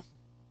application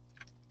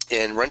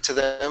and rent to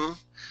them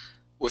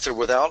with or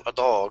without a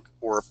dog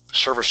or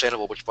service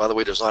animal, which by the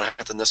way does not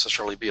have to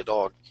necessarily be a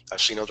dog.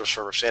 I've seen other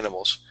service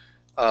animals.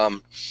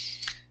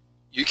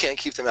 You can't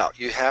keep them out.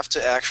 You have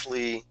to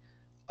actually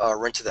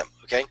rent to them,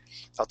 okay?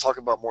 I'll talk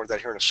about more of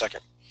that here in a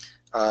second.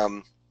 But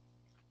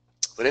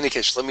in any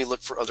case, let me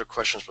look for other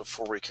questions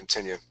before we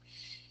continue.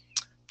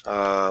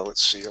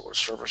 Let's see, that was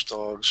service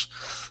dogs.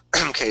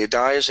 Okay,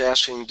 Di is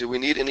asking, do we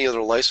need any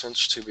other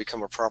license to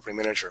become a property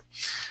manager?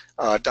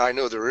 Di,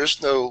 no, there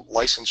is no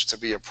license to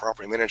be a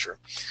property manager.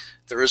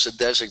 There is a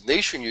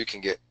designation you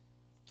can get,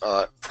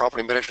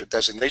 property manager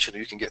designation that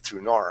you can get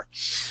through NAR.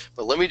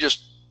 But let me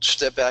just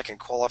step back and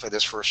qualify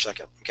this for a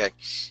second, okay?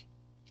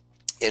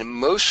 In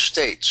most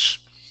states,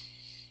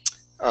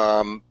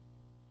 well,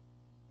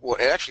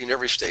 actually in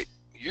every state,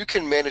 you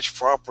can manage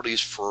properties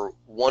for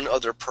one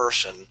other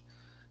person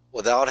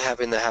without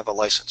having to have a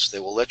license. They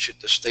will let you,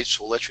 the states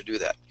will let you do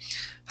that.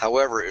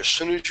 However, as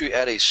soon as you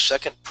add a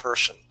second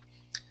person,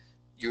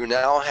 you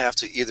now have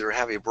to either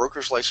have a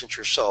broker's license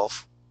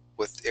yourself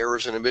with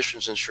errors and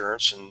omissions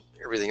insurance and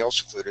everything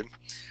else included,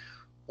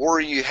 or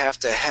you have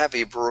to have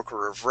a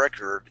broker of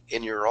record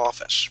in your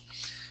office.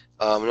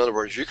 In other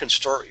words, you can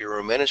start your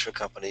own management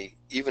company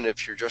even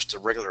if you're just a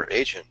regular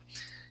agent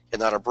and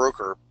not a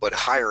broker, but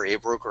hire a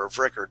broker of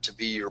record to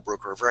be your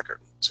broker of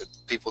record. So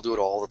people do it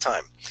all the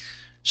time.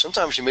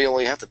 Sometimes you may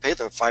only have to pay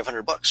them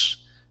 $500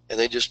 and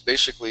they just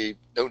basically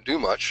don't do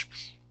much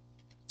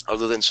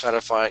other than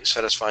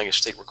satisfying a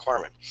state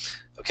requirement,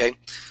 okay?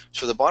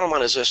 So the bottom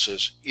line is this,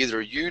 is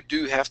either you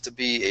do have to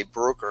be a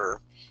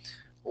broker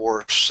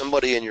or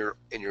somebody in your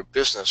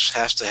business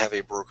has to have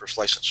a broker's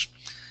license.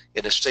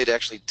 And the state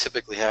actually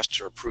typically has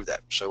to approve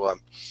that. So in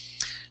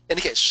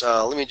any case,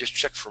 let me just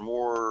check for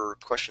more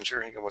questions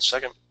here. Hang on one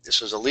second.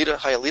 This is Alita.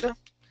 Hi, Alita.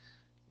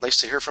 Nice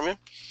to hear from you.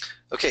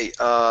 Okay,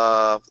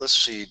 let's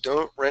see.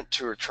 Don't rent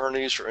to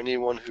attorneys or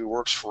anyone who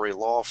works for a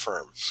law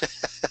firm.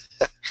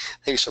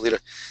 Thanks, Alita.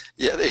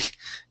 Yeah,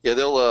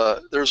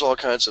 they'll. There's all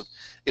kinds of.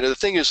 You know, the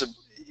thing is,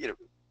 you know,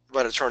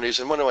 about attorneys,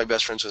 and one of my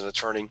best friends is an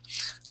attorney.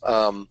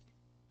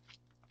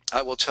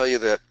 I will tell you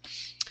that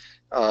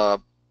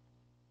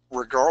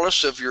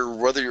regardless of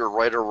whether you're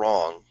right or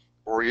wrong,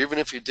 or even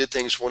if you did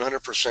things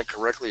 100%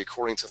 correctly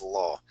according to the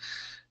law,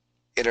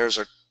 and there's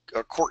a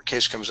court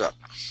case comes up,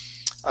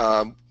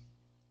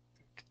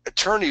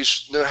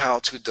 attorneys know how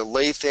to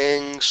delay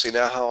things. They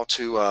know how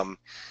to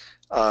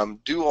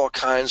do all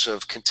kinds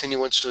of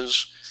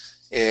continuances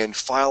and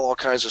file all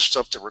kinds of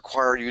stuff that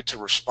require you to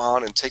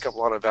respond and take up a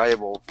lot of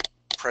valuable,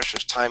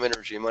 precious time,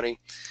 energy, and money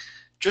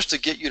just to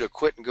get you to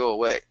quit and go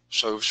away.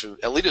 So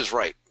Alita's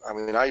right. I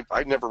mean,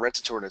 I never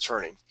rented to an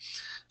attorney.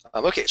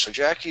 Okay, so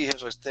Jackie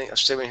has a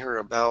statement here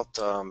about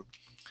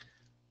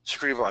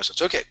security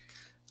deposits. Okay,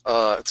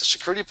 it's a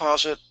security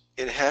deposit.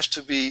 It has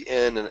to be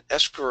in an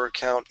escrow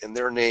account in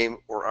their name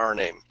or our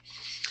name.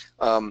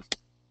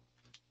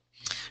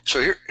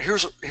 So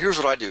here's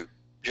what I do,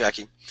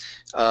 Jackie.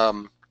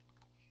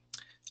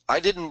 I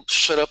didn't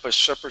set up a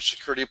separate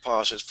security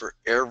deposit for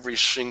every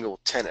single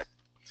tenant.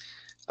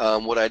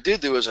 What I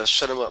did do is I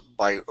set them up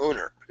by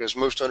owner, because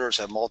most owners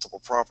have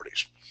multiple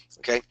properties.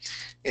 Okay,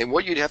 and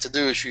what you'd have to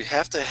do is you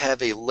have to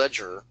have a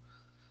ledger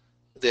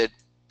that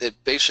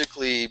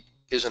basically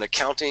is an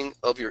accounting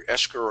of your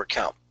escrow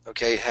account.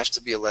 Okay, it has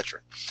to be a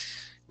ledger.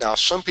 Now,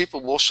 some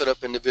people will set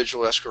up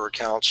individual escrow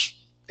accounts,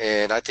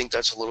 and I think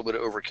that's a little bit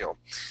of overkill.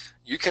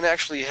 You can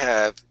actually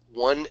have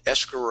one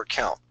escrow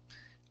account,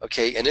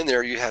 okay, and in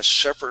there you have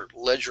separate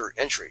ledger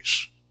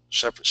entries,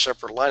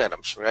 separate line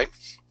items, right,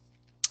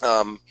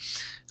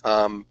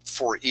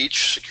 for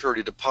each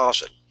security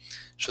deposit,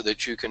 so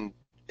that you can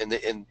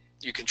and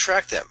you can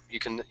track them. You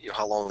can,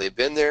 how long they've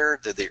been there,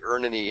 did they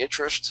earn any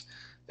interest,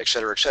 et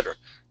cetera, et cetera.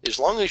 As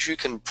long as you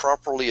can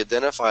properly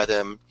identify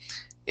them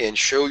and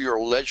show your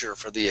ledger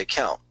for the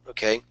account,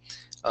 okay,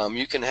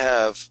 you can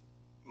have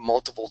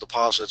multiple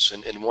deposits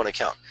in one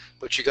account,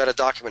 but you got to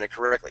document it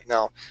correctly.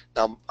 Now,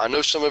 I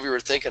know some of you are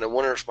thinking, I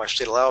wonder if my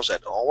state allows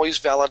that. Always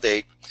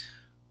validate.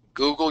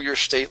 Google your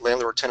state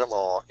landlord-tenant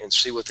law and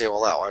see what they will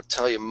allow. I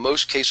tell you,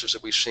 most cases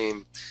that we've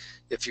seen,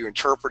 if you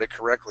interpret it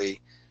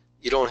correctly,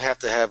 you don't have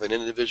to have an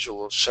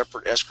individual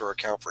separate escrow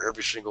account for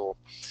every single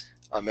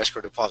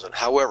escrow deposit.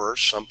 However,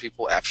 some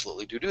people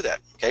absolutely do that.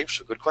 Okay,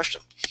 so good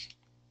question.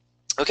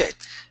 Okay,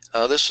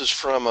 this is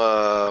from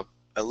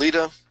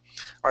Alita.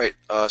 All right,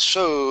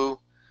 so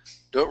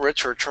don't rent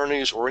to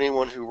attorneys or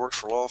anyone who works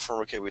for a law firm.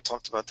 Okay, we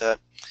talked about that.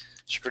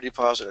 Security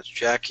deposit, that's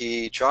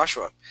Jackie.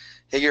 Joshua,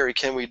 hey Gary,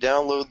 can we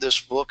download this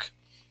book?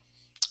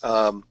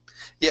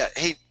 Yeah,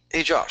 hey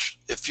Josh,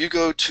 if you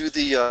go to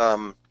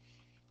the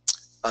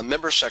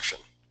member section,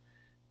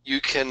 you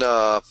can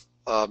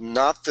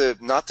not the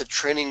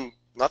training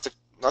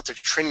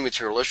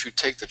material, unless you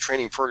take the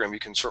training program. You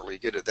can certainly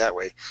get it that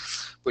way,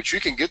 but you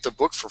can get the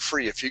book for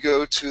free if you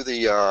go to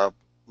the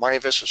My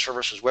Investment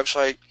Services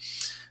website.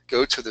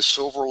 Go to the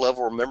silver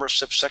level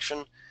membership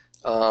section.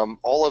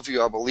 All of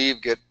you, I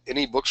believe, get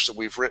any books that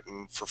we've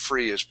written for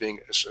free as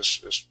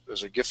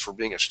a gift for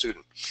being a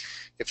student.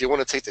 If you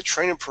want to take the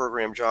training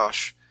program,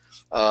 Josh,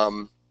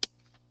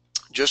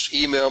 just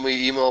email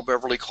me, email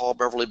Beverly, call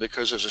Beverly,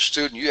 because as a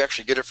student, you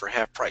actually get it for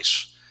half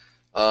price.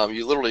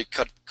 You literally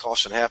cut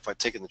costs in half by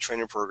taking the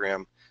training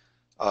program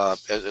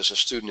as a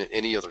student in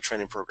any other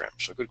training program.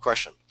 So good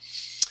question.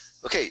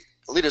 Okay,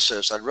 Alita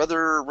says, I'd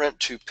rather rent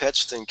to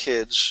pets than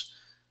kids.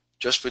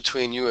 Just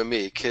between you and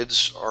me,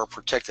 kids are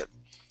protected.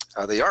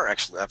 They are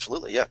actually,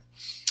 absolutely, yeah.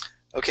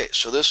 Okay,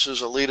 so this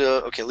is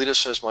Alita. Okay, Alita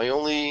says, my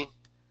only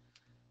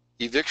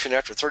eviction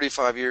after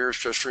 35 years,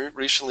 just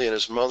recently, and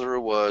his mother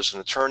was an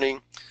attorney.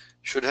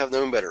 Should have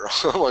known better.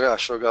 Oh my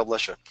gosh, so God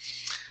bless you.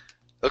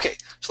 Okay,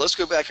 so let's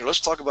go back here. Let's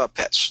talk about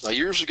pets. Now,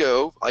 years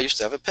ago, I used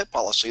to have a pet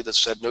policy that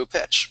said no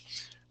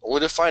pets,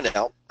 only to find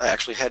out I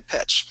actually had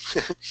pets.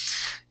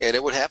 And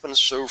it would happen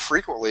so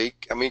frequently,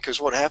 I mean,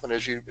 because what happened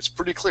is it's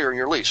pretty clear in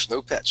your lease,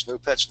 no pets, no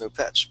pets, no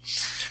pets.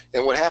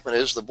 And what happened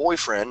is the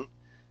boyfriend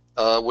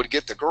would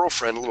get the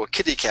girlfriend a little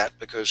kitty cat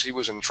because he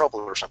was in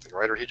trouble or something,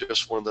 right? Or he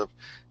just wanted to,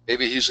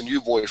 maybe he's a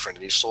new boyfriend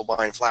and he's still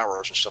buying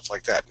flowers and stuff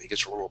like that. And he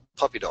gets a little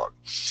puppy dog.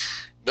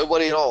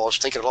 Nobody at all is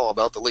thinking at all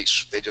about the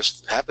lease. They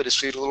just happy to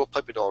see the little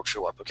puppy dog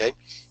show up, okay?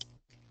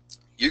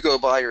 You go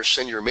by or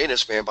send your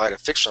maintenance man by to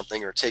fix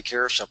something or take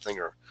care of something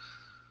or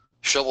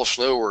shovel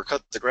snow or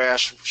cut the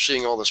grass,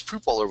 seeing all this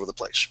poop all over the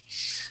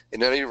place.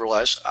 And then you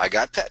realize, I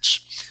got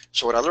pets.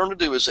 So what I learned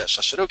to do is this.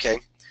 I said, okay,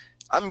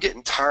 I'm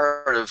getting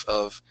tired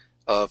of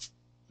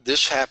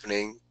this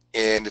happening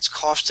and it's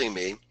costing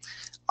me.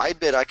 I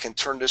bet I can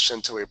turn this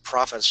into a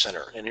profit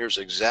center. And here's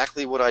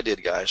exactly what I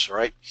did, guys, all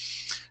right?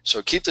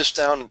 So keep this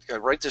down,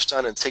 write this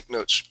down and take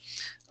notes.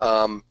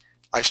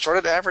 I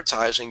started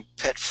advertising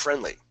pet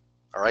friendly,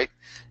 all right?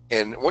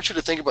 And I want you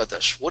to think about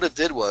this. What it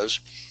did was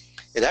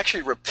it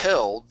actually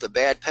repelled the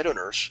bad pet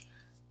owners,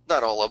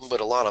 not all of them,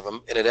 but a lot of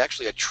them, and it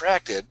actually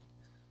attracted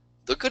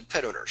the good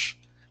pet owners,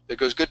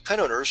 because good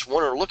pet owners,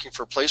 one, are looking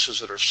for places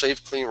that are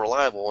safe, clean,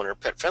 reliable, and are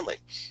pet friendly.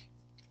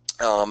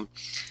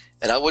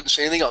 And I wouldn't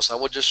say anything else. I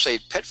would just say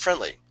pet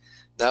friendly.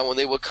 Now, when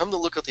they would come to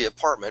look at the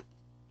apartment,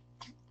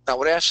 I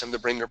would ask them to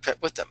bring their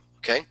pet with them,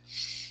 okay?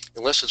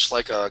 unless it's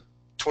like a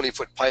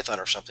 20-foot python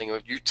or something.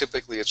 You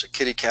typically it's a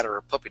kitty cat or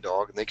a puppy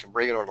dog, and they can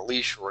bring it on a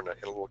leash or in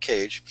a little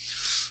cage.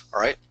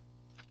 All right,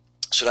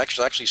 so they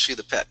actually see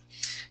the pet.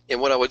 And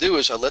what I would do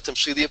is I let them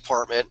see the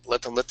apartment,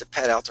 let the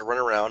pet out to run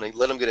around, and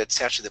let them get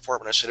attached to the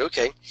apartment. I said,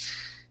 okay,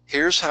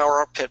 here's how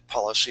our pet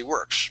policy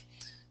works.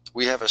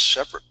 We have a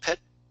separate pet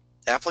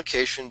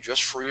application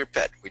just for your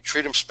pet. We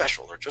treat them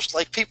special. They're just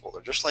like people.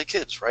 They're just like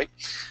kids, right?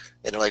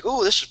 And they're like,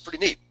 oh, this is pretty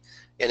neat.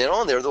 And then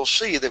on there, they'll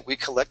see that we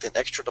collect an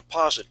extra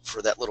deposit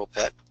for that little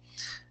pet,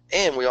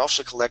 and we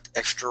also collect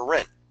extra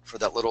rent for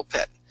that little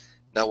pet.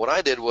 Now, what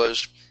I did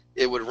was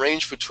it would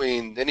range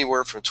between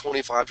anywhere from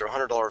 $25 to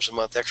 $100 a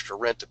month extra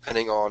rent,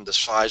 depending on the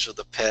size of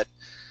the pet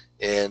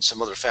and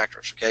some other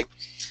factors. Okay,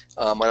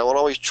 I would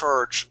always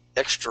charge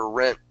extra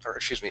rent, or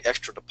excuse me,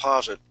 extra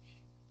deposit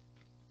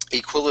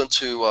equivalent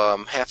to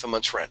half a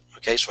month's rent.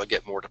 Okay, so I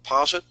get more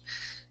deposit,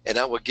 and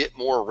I would get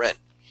more rent.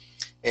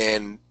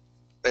 And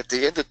at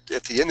the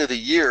end of the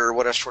year,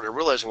 what I started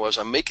realizing was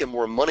I'm making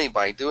more money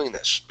by doing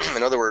this.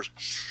 In other words,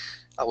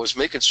 I was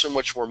making so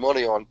much more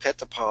money on pet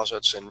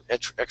deposits and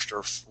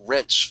extra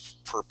rents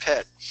per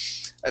pet,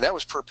 and that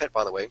was per pet,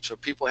 by the way. So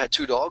people had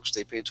 2 dogs,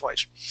 they paid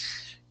twice.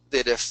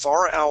 That it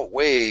far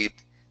outweighed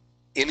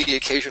any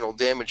occasional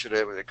damage that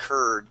ever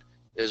occurred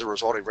as a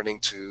result of renting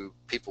to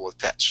people with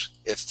pets.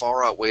 It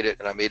far outweighed it,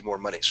 and I made more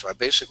money. So I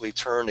basically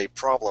turned a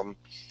problem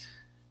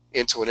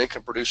into an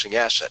income-producing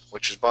asset,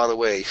 which is, by the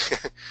way,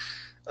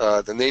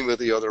 the name of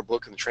the other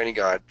book in the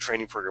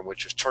training program,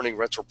 which is Turning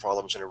Rental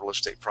Problems into Real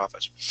Estate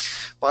Profits.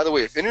 By the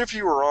way, if any of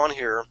you are on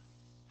here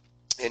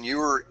and you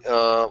were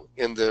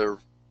in the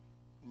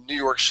New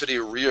York City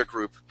RIA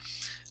group,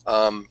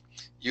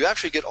 you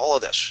actually get all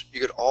of this. You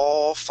get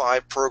all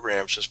 5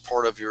 programs as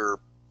part of your,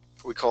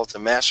 we call it the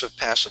massive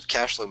passive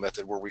cash flow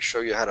method, where we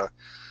show you how to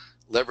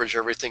leverage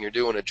everything you're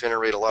doing to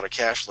generate a lot of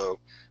cash flow.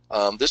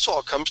 This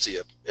all comes to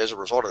you as a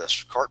result of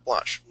this, carte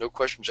blanche, no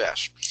questions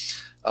asked.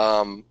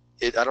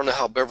 I don't know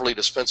how Beverly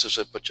dispenses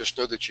it, but just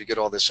know that you get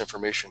all this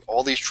information,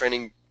 all these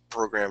training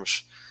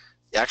programs,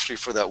 actually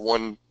for that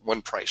one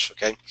price.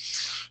 Okay.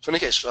 So in any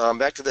case,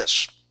 back to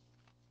this.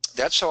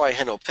 That's how I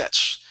handle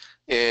pets.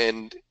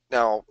 And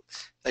now,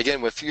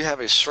 again, if you have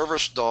a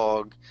service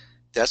dog,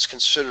 that's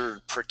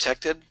considered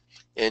protected,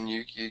 and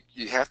you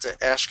have to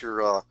ask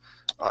your.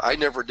 I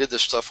never did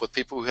this stuff with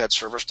people who had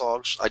service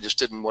dogs. I just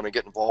didn't want to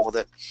get involved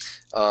with it.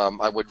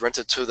 I would rent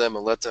it to them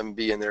and let them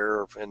be in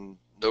there, and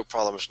no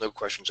problems, no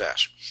questions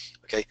asked.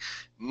 Okay,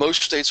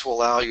 most states will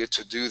allow you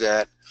to do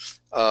that,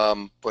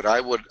 but I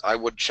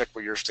would check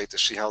with your state to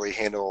see how they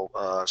handle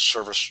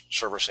service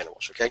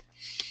animals. Okay.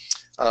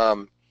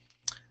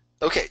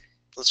 Okay,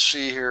 let's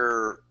see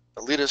here.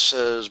 Alita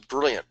says,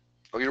 brilliant.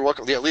 Oh, you're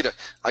welcome. Yeah,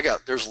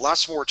 Alita, there's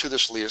lots more to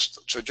this list.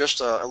 So just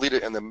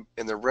Alita,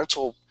 in the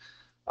rental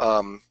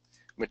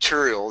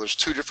material, there's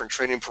 2 different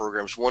training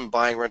programs, one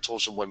buying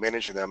rentals and one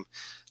managing them.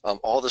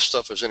 All this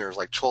stuff is in there. There's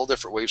like 12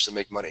 different ways to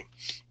make money.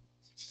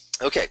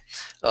 Okay,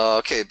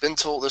 been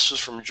told, this is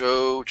from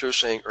Joe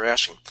saying, or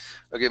asking,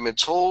 okay, been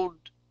told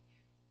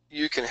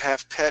you can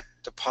have pet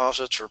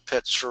deposits or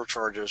pet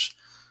surcharges,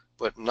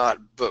 but not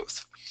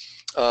both.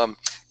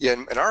 Yeah,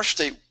 in our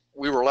state,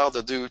 we were allowed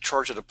to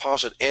charge a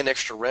deposit and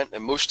extra rent.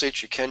 In most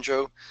states you can,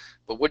 Joe,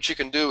 but what you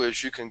can do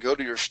is you can go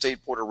to your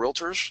state board of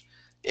realtors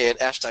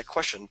and ask that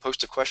question,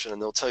 post a question,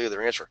 and they'll tell you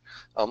their answer.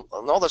 And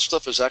all that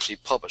stuff is actually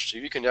published, so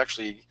you can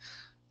actually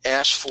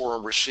ask for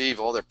and receive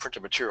all that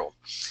printed material.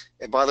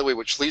 And by the way,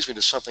 which leads me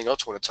to something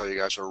else I want to tell you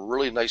guys, a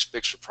really nice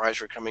big surprise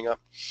here coming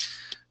up.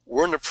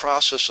 We're in the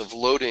process of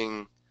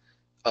loading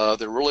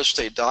the real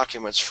estate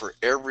documents for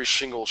every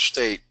single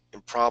state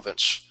and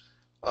province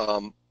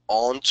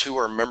onto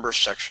our member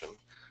section.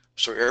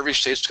 So every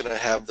state's going to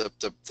have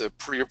the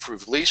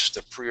pre-approved lease,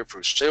 the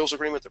pre-approved sales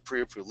agreement, the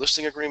pre-approved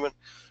listing agreement,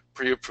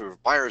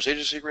 pre-approved buyer's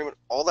agency agreement.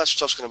 All that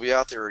stuff's going to be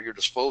out there at your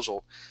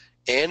disposal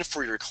and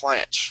for your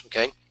clients.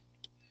 Okay.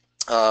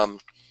 So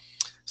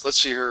let's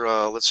see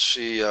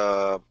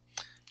here.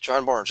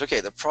 John Barnes.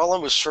 Okay, the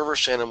problem with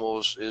service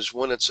animals is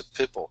when it's a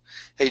pit bull.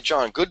 Hey,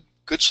 John, good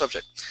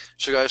subject.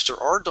 So guys, there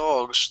are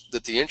dogs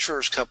that the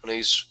insurance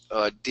companies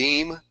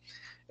deem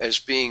as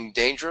being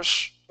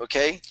dangerous.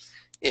 Okay.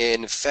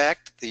 In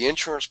fact, the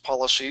insurance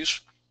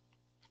policies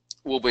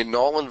will be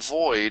null and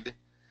void.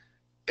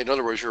 In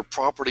other words, your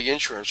property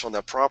insurance on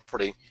that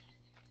property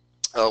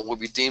will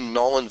be deemed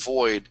null and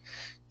void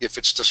if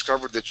it's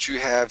discovered that you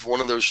have one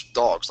of those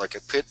dogs, like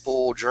a pit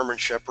bull, German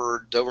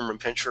Shepherd, Doberman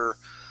Pinscher,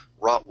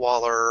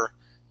 Rottweiler,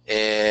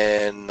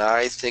 and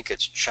I think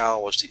it's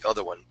Chow is the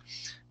other one.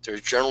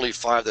 There's generally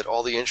 5 that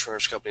all the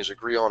insurance companies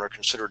agree on are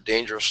considered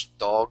dangerous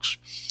dogs.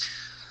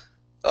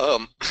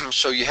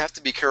 So you have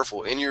to be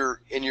careful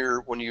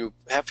when you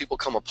have people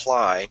come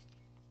apply,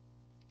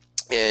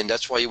 and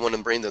that's why you want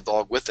to bring the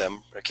dog with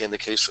them. Okay, in the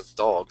case of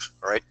dogs,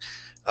 all right,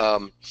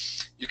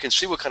 you can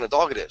see what kind of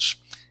dog it is,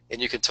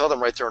 and you can tell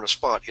them right there on the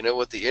spot. You know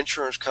what? The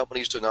insurance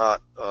companies do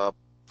not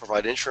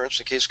provide insurance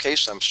in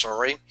case. I'm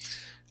sorry,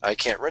 I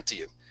can't rent to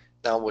you.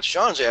 Now, what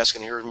John's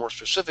asking here is more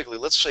specifically.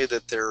 Let's say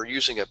that they're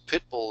using a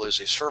pit bull as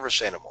a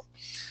service animal.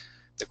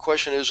 The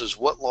question is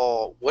what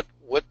law,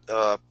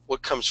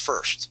 what comes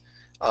first?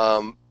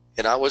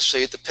 And I would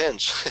say it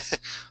depends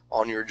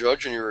on your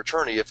judge and your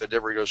attorney if it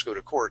ever goes go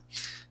to court.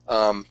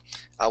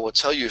 I will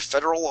tell you,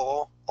 federal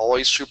law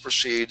always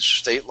supersedes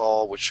state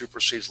law, which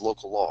supersedes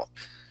local law.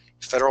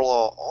 Federal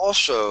law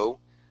also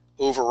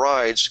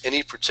overrides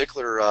any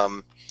particular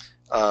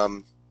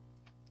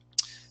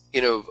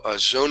a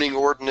zoning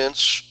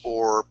ordinance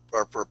or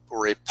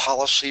a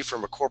policy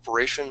from a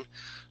corporation.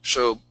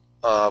 So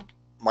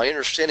my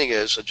understanding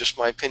is, just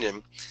my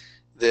opinion,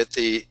 that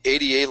the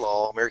ADA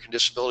law, American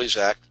Disabilities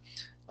Act,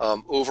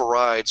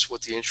 overrides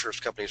what the insurance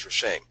companies are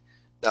saying.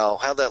 Now,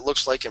 how that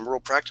looks like in real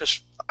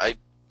practice, I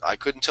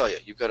couldn't tell you.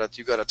 You've got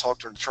to talk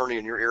to an attorney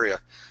in your area,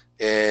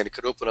 and it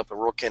could open up a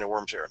real can of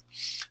worms here.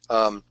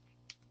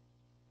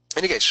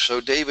 Anyway, so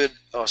David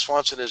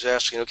Swanson is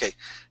asking, okay,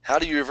 how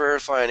do you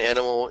verify an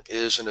animal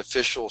is an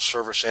official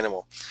service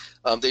animal?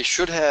 They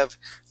should have,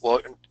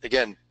 well,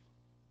 again,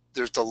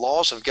 the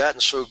laws have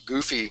gotten so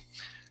goofy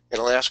in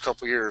the last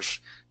couple of years.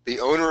 The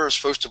owner is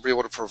supposed to be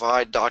able to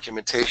provide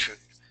documentation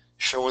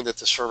showing that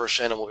the service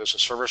animal is a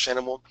service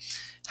animal.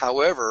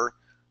 However,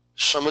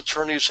 some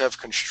attorneys have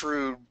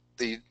construed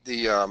the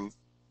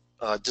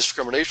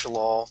discrimination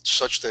law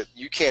such that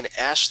you can't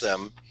ask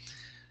them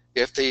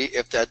if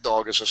that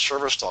dog is a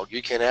service dog.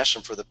 You can't ask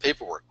them for the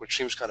paperwork, which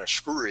seems kind of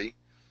screwy,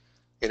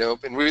 And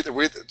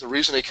the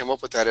reason they come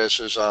up with that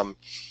is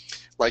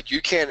like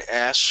you can't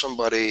ask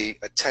somebody,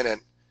 a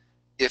tenant,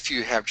 if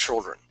you have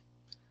children.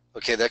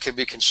 Okay, that can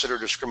be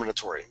considered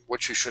discriminatory.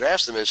 What you should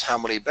ask them is, how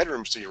many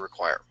bedrooms do you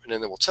require? And then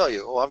they will tell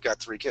you, oh, I've got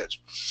 3 kids.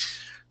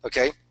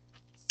 Okay.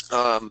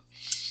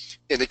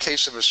 In the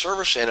case of a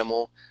service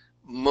animal,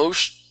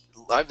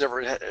 I've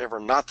never ever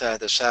not had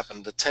this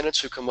happen. The tenants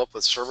who come up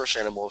with service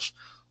animals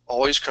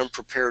always come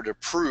prepared to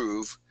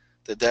prove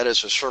that that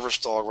is a service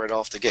dog right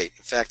off the gate.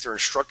 In fact, they're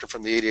instructed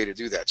from the ADA to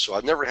do that. So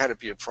I've never had it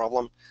be a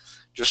problem.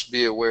 Just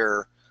be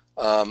aware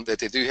that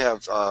they do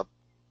have,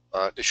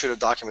 they should have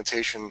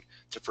documentation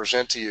to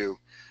present to you.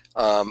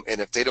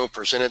 And if they don't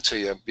present it to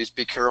you,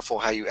 be careful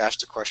how you ask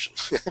the question.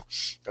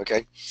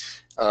 Okay.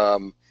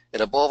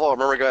 And above all,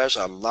 remember, guys,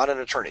 I'm not an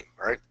attorney.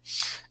 All right.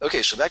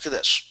 Okay. So back to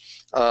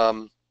this.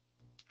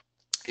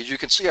 As you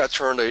can see, I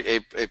turned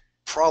a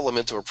problem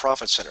into a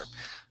profit center,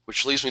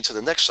 which leads me to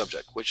the next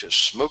subject, which is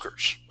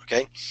smokers.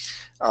 Okay.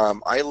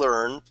 I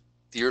learned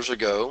years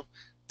ago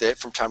that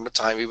from time to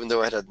time, even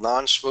though I had a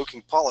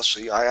non-smoking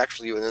policy, I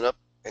actually ended up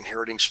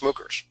inheriting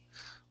smokers,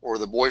 or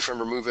the boyfriend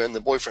will move in,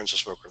 the boyfriend's a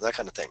smoker, that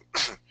kind of thing.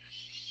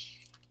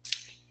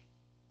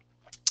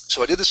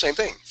 So I did the same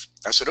thing.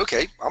 I said,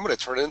 okay, I'm going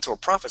to turn it into a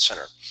profit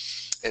center.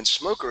 And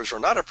smokers are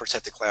not a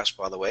protected class,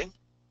 by the way.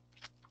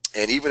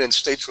 And even in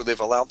states where they've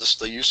allowed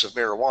the use of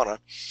marijuana,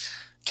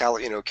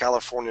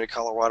 California,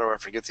 Colorado, I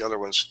forget the other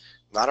ones,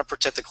 not a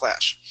protected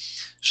class.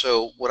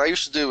 So what I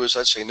used to do is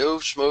I'd say no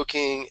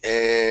smoking,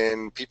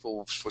 and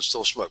people would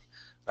still smoke.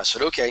 I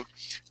said, okay,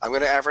 I'm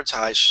going to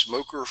advertise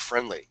smoker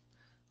friendly.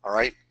 All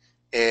right.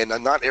 And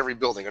not every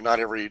building, or not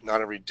every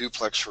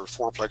duplex or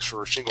fourplex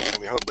or single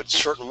family home, but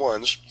certain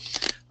ones,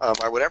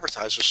 I would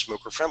advertise as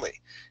smoker friendly.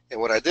 And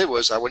what I did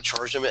was I would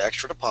charge them an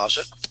extra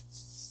deposit,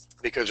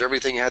 because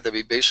everything had to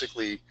be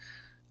basically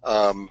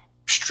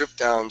stripped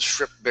down,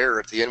 stripped bare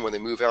at the end when they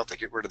move out to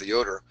get rid of the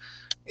odor.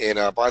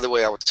 And by the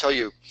way, I would tell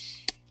you,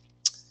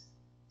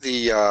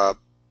 the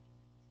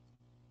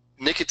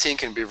nicotine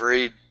can be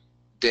very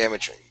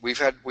damaging. We've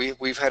had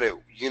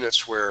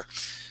units where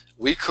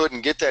we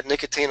couldn't get that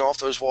nicotine off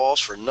those walls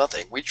for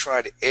nothing. We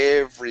tried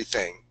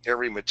everything,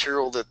 every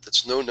material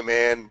that's known to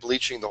man,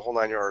 bleaching, the whole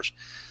 9 yards.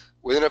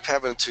 We ended up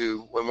having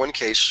to, in one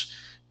case,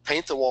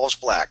 paint the walls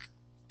black,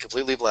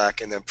 completely black,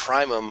 and then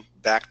prime them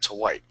back to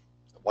white.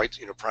 White,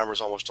 primer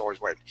is almost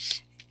always white.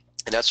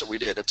 And that's what we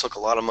did. It took a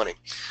lot of money.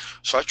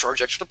 So I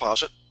charged extra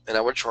deposit, and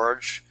I would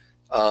charge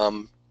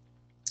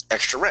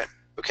extra rent,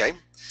 okay?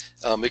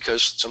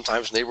 Because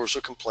sometimes neighbors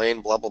would complain,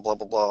 blah, blah, blah,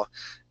 blah, blah.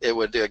 It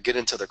would get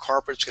into the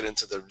carpets, get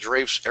into the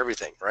drapes,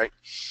 everything, right?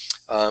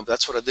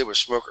 That's what I did with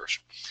smokers.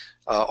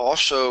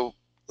 Also,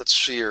 let's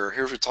see here.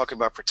 Here's we're talking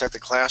about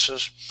protected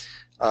classes.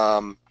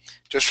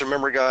 Just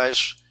remember,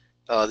 guys,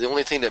 the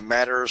only thing that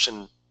matters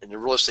in the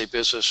real estate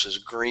business is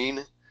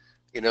green.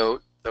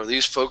 Are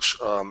these folks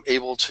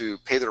able to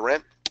pay their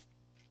rent?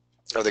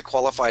 Are they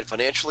qualified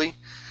financially?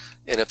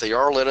 And if they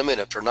are, let them in.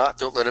 If they're not,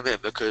 don't let them in,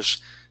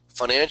 because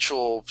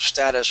financial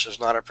status is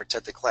not a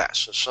protected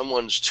class. If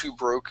someone's too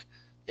broke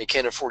and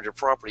can't afford your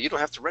property, you don't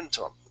have to rent it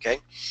to them, okay?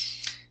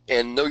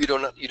 And no, you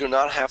do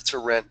not have to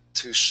rent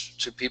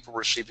to people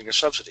receiving a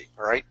subsidy,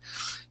 all right?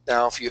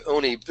 Now, if you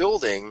own a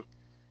building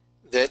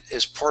that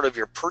is part of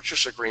your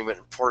purchase agreement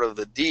and part of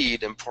the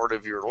deed and part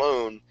of your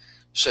loan,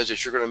 says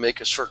that you're going to make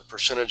a certain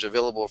percentage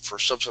available for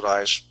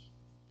subsidized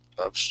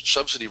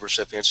subsidy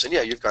recipients, then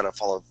yeah, you've got to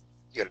follow,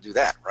 you got to do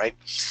that, right?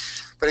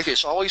 But okay,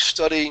 so always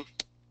study.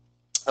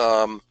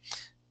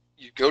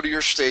 You go to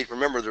your state.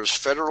 Remember, there's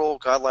federal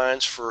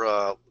guidelines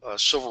for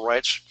civil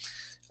rights,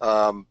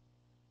 but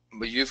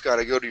you've got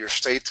to go to your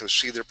state to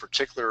see their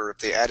particular, if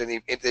they add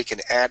any, if they can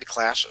add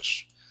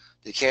classes.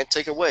 You can't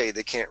take away,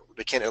 they can't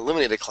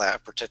eliminate a class,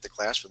 protect the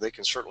class, but they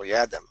can certainly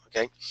add them,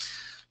 okay?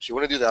 So you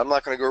want to do that. I'm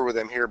not going to go over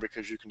them here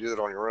because you can do that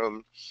on your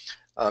own.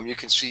 You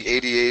can see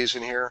ADAs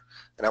in here,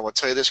 and I will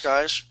tell you this,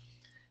 guys,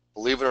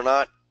 believe it or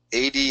not,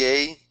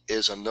 ADA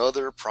is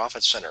another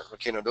profit center.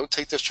 Okay, now don't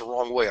take this the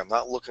wrong way. I'm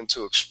not looking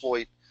to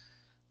exploit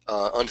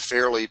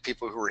unfairly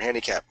people who are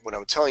handicapped. What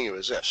I'm telling you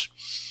is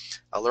this.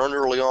 I learned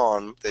early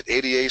on that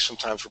ADA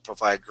sometimes will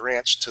provide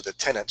grants to the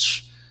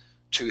tenants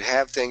to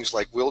have things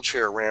like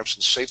wheelchair ramps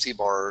and safety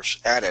bars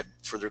added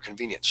for their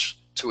convenience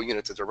to a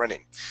unit that they're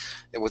renting.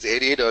 And what the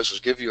ADA does is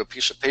give you a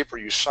piece of paper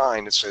you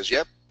sign that says,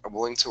 yep, I'm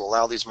willing to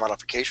allow these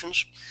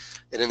modifications.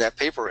 And in that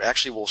paper, it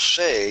actually will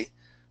say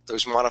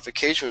those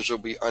modifications will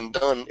be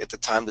undone at the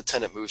time the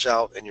tenant moves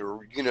out, and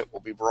your unit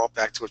will be brought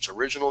back to its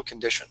original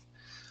condition.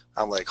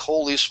 I'm like,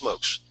 holy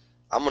smokes,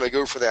 I'm going to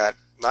go for that,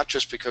 not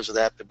just because of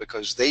that, but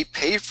because they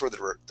pay for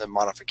the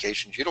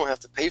modifications. You don't have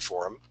to pay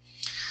for them.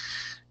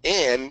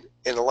 And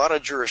in a lot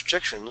of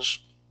jurisdictions,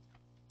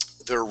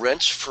 their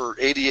rents for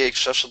ADA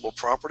accessible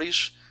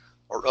properties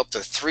are up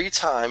to 3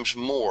 times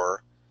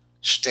more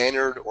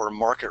standard or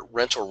market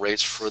rental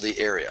rates for the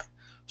area.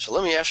 So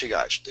let me ask you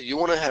guys, do you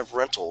want to have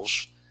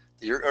rentals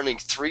that you're earning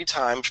 3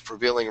 times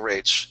prevailing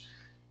rates,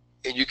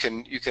 and you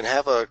can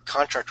have a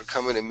contractor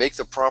come in and make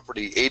the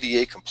property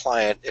ADA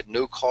compliant at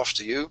no cost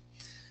to you?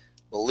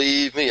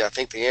 Believe me, I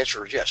think the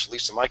answer is yes. At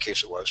least in my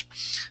case it was.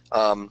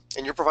 And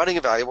you're providing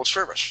a valuable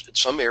service. In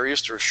some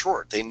areas they're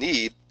short. They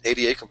need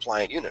ADA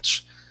compliant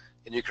units,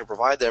 and you can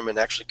provide them and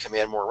actually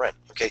command more rent.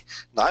 Okay.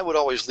 Now I would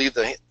always leave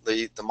the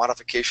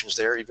modifications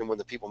there even when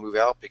the people move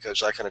out,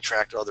 because I can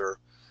attract other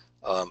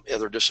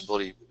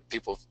disability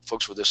people,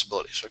 folks with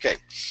disabilities. Okay.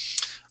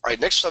 All right,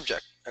 next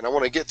subject, and I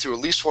want to get through at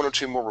least 1 or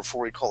 2 more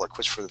before we call it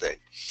quits for the day.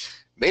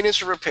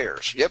 Maintenance and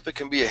repairs. Yep, it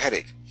can be a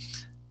headache,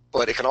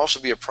 but it can also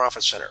be a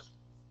profit center.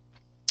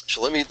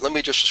 So let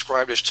me just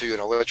describe this to you,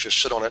 and I'll let you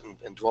sit on it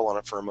and dwell on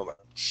it for a moment.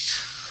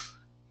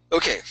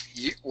 Okay,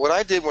 what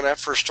I did when I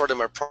first started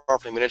my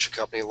property management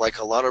company, like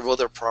a lot of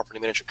other property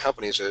management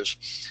companies, is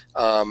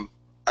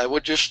I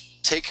would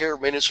just take care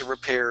of maintenance and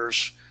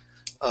repairs,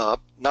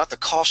 not the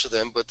cost of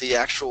them, but the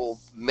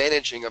actual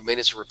managing of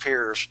maintenance and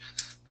repairs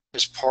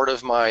as part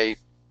of my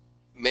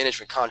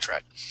management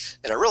contract.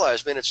 And I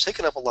realized, man, it's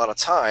taken up a lot of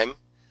time,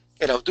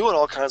 and I'm doing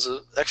all kinds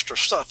of extra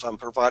stuff. I'm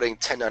providing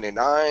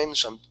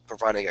 1099s, I'm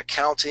providing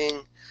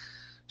accounting,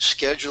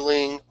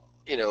 scheduling,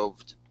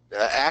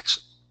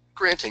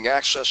 granting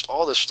access,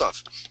 all this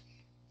stuff.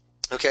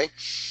 Okay,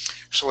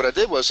 so what I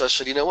did was I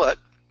said, you know what,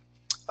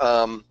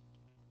 I'm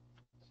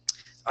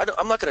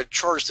not going to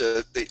charge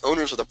the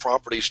owners of the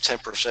properties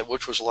 10%,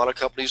 which was a lot of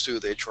companies do.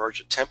 They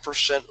charge a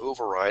 10%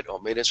 override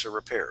on maintenance and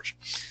repairs.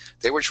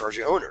 They were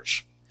charging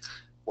owners.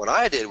 What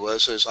I did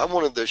was I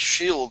wanted to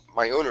shield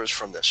my owners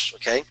from this,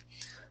 okay?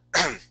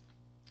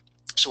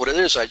 So what it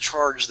is, I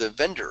charge the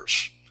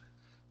vendors,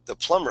 the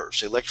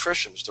plumbers, the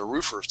electricians, the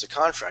roofers, the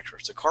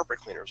contractors, the carpet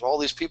cleaners, all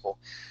these people.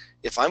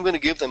 If I'm going to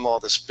give them all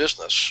this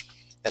business,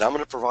 and I'm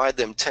going to provide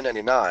them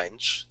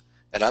 1099s,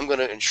 and I'm going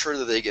to ensure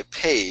that they get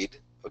paid,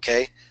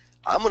 okay,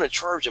 I'm going to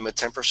charge them a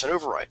 10%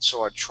 override.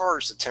 So I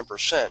charge the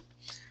 10%,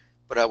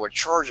 but I would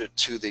charge it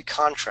to the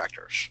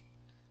contractors.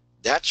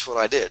 That's what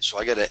I did. So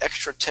I got an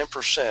extra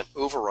 10%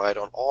 override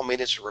on all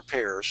maintenance and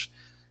repairs,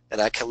 and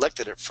I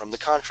collected it from the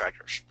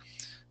contractors.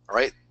 All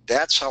right,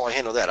 that's how I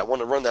handle that. I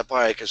want to run that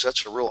by because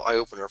that's a real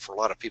eye-opener for a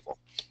lot of people.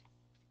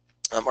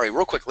 All right,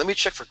 real quick, let me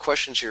check for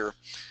questions here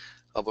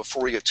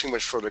before we get too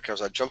much further,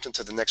 because I jumped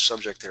into the next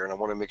subject there, and I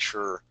want to make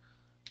sure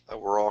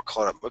we're all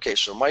caught up. Okay,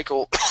 so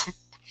Michael,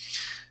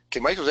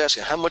 Michael's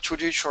asking, how much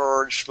would you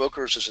charge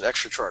smokers as an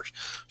extra charge?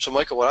 So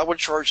Michael, what I would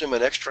charge them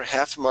an extra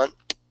half month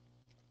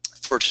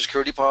for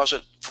security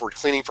deposit for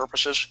cleaning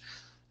purposes,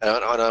 and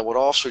I would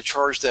also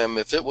charge them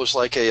if it was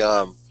like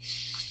a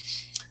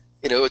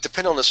it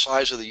depends on the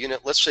size of the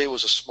unit. Let's say it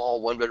was a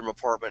small 1-bedroom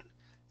apartment,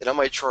 and I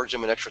might charge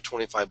them an extra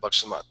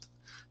 $25 a month.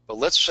 But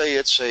let's say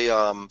it's a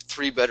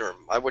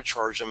 3-bedroom, I would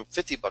charge them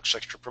 $50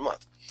 extra per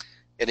month.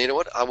 And you know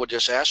what? I would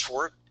just ask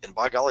for it, and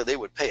by golly, they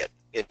would pay it.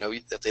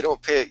 If they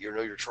don't pay it,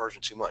 you're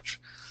charging too much.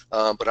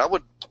 But I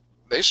would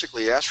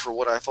basically ask for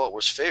what I thought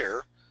was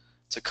fair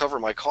to cover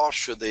my costs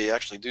should they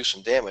actually do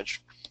some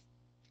damage,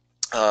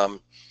 and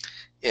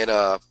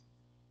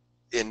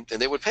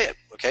they would pay it.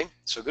 Okay,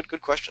 so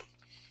good question.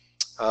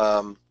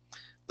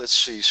 Let's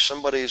see,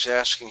 somebody's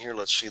asking here.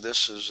 Let's see,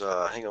 this is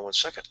hang on one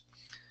second.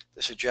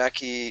 This is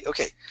Jackie.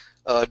 Okay,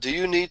 do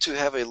you need to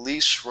have a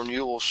lease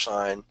renewal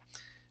sign?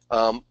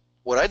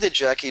 What I did,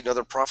 Jackie,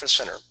 another profit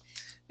center,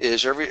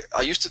 is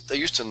I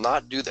used to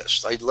not do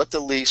this. I let the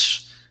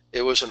lease.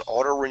 It was an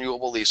auto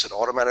renewable lease. It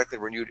automatically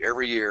renewed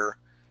every year,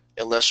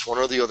 unless one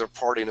or the other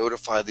party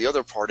notified the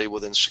other party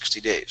within 60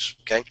 days.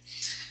 Okay.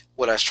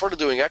 What I started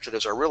doing after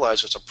this, I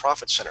realized it's a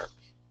profit center.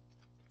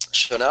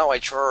 So now I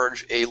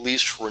charge a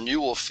lease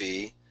renewal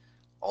fee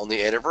on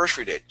the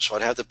anniversary date. So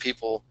I'd have the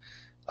people.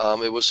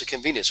 It was a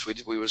convenience.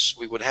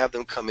 We would have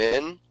them come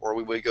in, or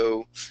we would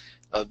go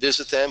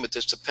visit them. It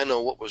just depended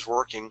on what was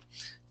working.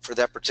 for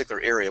that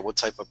particular area, what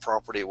type of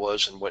property it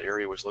was and what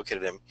area it was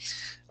located in.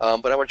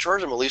 But I would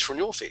charge them a lease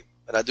renewal fee,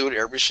 and I do it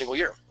every single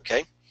year.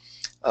 Okay.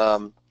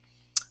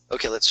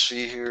 Okay, let's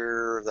see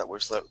here.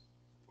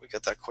 We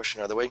got that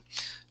question out of the way.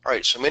 All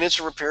right, so maintenance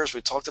and repairs,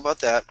 we talked about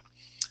that.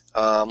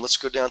 Let's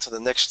go down to the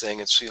next thing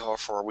and see how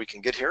far we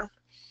can get here.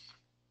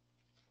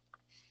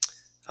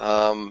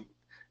 And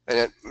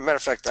as a matter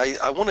of fact,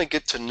 I want to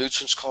get to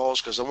nuisance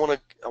calls because I want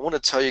to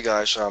tell you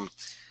guys,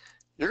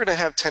 you're going to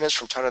have tenants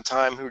from time to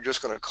time who are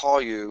just going to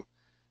call you,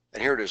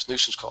 and here it is,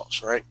 nuisance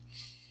calls, right?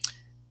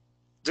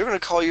 They're going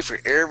to call you for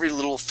every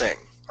little thing,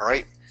 all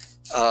right?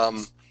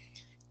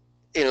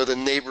 You know, the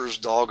neighbor's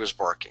dog is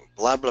barking,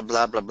 blah, blah,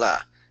 blah, blah,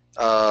 blah.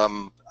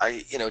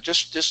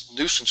 Just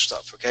nuisance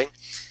stuff, okay?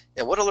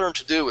 And what I learned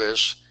to do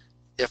is,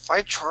 if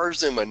I charge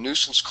them a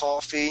nuisance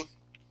call fee,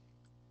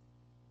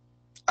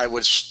 I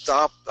would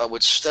stem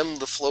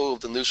the flow of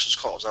the nuisance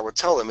calls. I would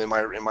tell them in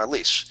my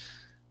lease,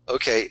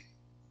 okay,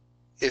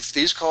 if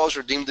these calls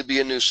are deemed to be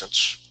a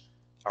nuisance,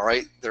 all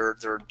right,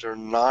 they're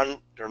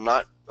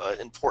not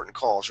important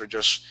calls. They're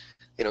just,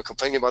 you know,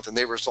 complaining about the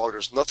neighbor's dog.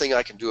 There's nothing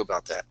I can do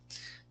about that.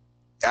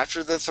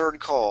 After the third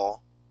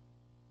call,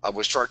 I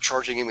would start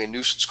charging him a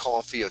nuisance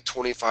call fee of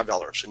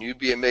 $25, and you'd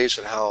be amazed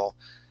at how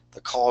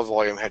the call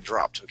volume had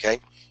dropped. Okay.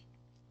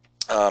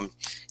 I'll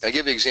give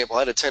you an example. I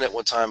had a tenant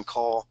one time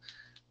call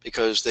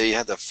because they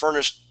had the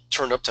furnace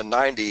turned up to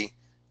 90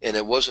 and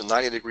it wasn't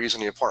 90 degrees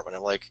in the apartment.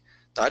 I'm like,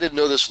 I didn't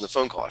know this in the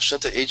phone call. I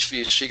sent the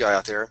HVAC guy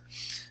out there.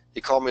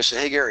 He called me and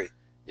said, hey Gary,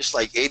 it's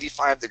like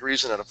 85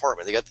 degrees in that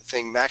apartment. They got the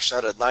thing maxed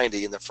out at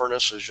 90 and the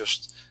furnace is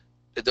just,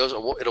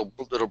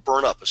 it'll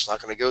burn up. It's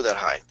not going to go that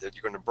high. You're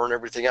going to burn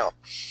everything out.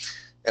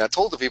 And I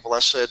told the people, I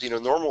said, you know,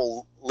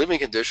 normal living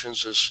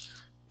conditions is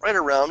right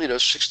around, you know,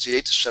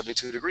 68 to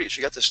 72 degrees.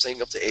 You got this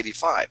thing up to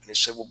 85. And he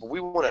said, well, but we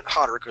want it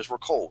hotter because we're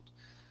cold.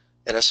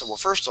 And I said, well,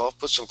 first off,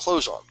 put some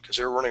clothes on, because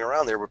they were running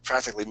around there with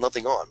practically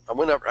nothing on.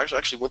 I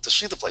actually went to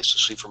see the place to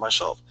see for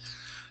myself.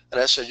 And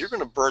I said, you're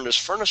going to burn this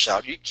furnace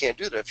out. You can't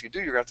do that. If you do,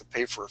 you're going to have to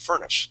pay for a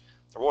furnace.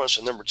 Number one.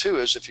 And number two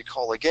is, if you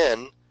call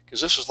again,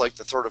 because this is like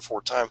the third or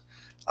fourth time,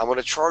 I'm going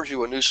to charge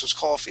you a nuisance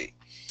call fee.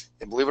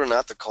 And believe it or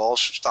not, the calls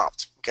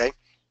stopped. Okay.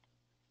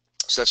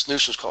 So that's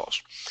nuisance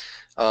calls.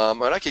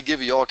 And I could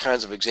give you all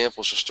kinds of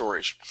examples of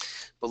stories.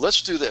 But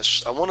let's do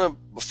this. I want to,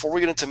 before we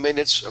get into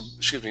maintenance,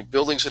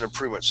 buildings and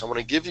improvements, I want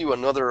to give you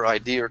another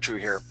idea or two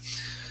here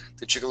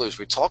that you can lose.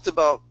 We talked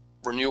about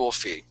renewal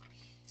fee.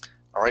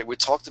 All right, we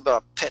talked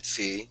about pet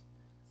fee.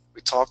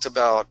 We talked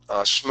about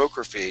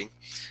smoker fee.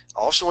 I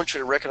also want you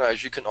to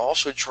recognize you can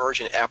also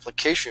charge an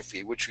application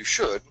fee, which you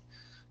should,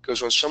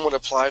 because when someone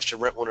applies to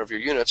rent one of your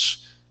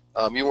units,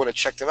 you want to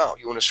check them out.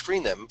 You want to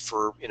screen them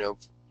for, you know,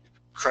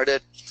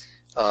 credit,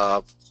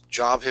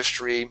 job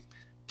history,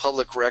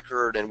 public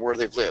record, and where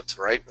they've lived,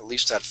 right? At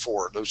least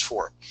those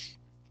four.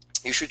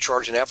 You should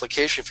charge an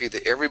application fee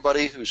to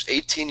everybody who's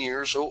 18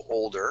 years or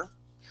older.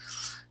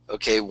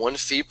 Okay, 1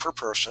 fee per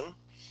person.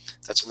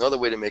 That's another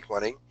way to make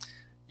money.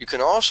 You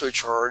can also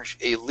charge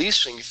a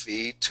leasing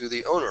fee to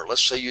the owner.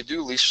 Let's say you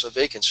do lease a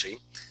vacancy.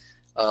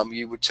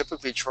 You would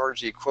typically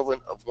charge the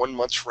equivalent of 1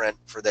 month's rent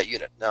for that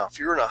unit. Now, if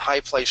you're in a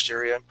high-priced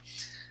area,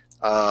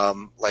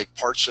 like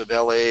parts of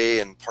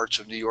LA and parts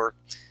of New York,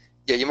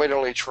 yeah, you might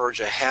only charge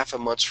a half a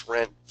month's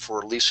rent for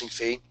a leasing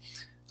fee.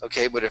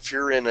 Okay, but if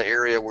you're in an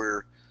area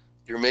where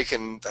you're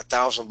making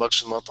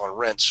 $1,000 a month on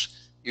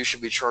rents, you should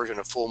be charging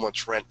a full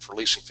month's rent for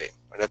leasing fee.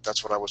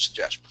 That's what I would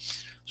suggest.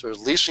 So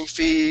there's leasing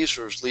fees,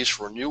 there's lease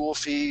renewal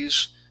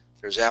fees,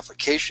 there's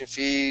application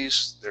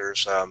fees,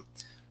 there's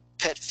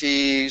pet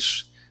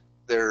fees,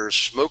 there's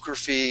smoker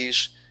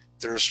fees,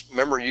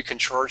 remember, you can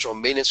charge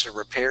on maintenance and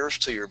repairs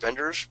to your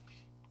vendors.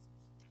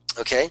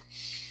 Okay,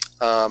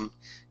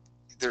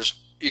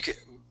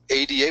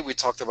 ADA, we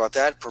talked about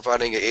that,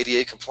 providing an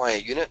ADA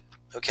compliant unit.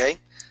 Okay,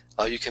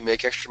 you can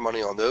make extra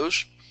money on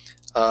those.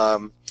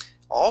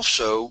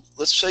 Also,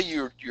 let's say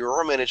you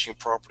are managing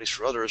properties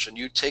for others and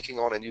you're taking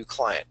on a new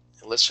client,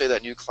 and let's say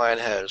that new client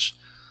has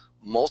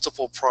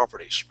multiple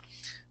properties.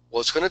 Well,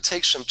 it's going to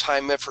take some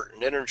time, effort,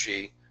 and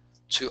energy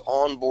to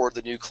onboard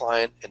the new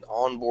client and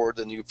onboard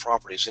the new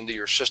properties into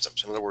your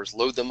systems. In other words,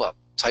 load them up,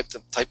 type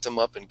them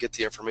up, and get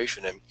the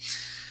information in.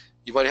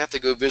 You might have to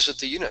go visit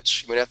the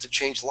units. You might have to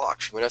change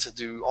locks. You might have to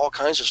do all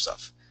kinds of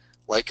stuff,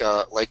 like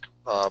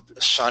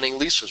signing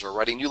leases or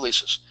writing new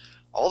leases.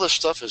 All this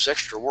stuff is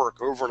extra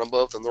work over and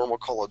above the normal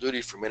call of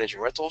duty for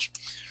managing rentals.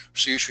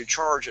 So you should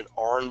charge an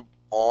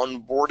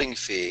onboarding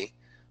fee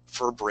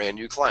for brand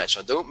new clients.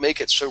 Now, don't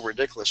make it so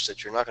ridiculous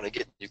that you're not going to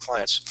get new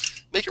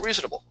clients. Make it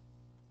reasonable.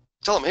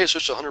 Tell them, hey, it's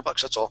just $100.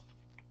 That's all.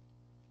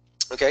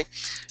 Okay.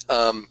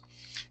 In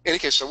any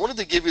case, I wanted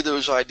to give you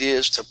those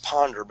ideas to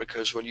ponder,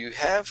 because when you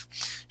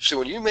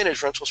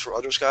manage rentals for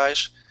others,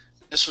 guys,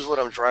 this is what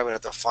I'm driving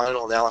at the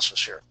final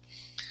analysis here.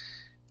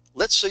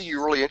 Let's say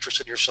you're really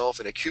interested in yourself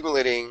in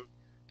accumulating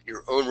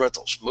your own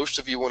rentals. Most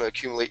of you want to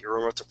accumulate your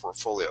own rental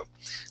portfolio.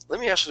 Let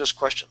me ask you this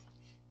question.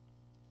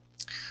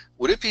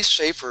 Would it be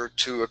safer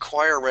to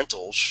acquire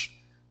rentals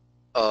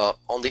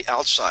on the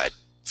outside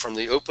from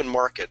the open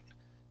market,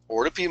 or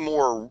would it be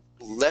more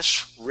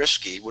less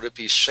risky, would it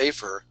be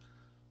safer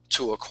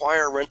to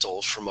acquire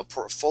rentals from a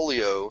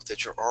portfolio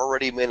that you're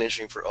already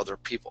managing for other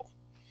people?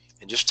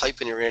 And just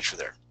type in your answer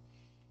there.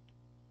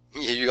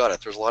 Yeah, you got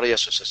it. There's a lot of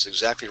yeses. That's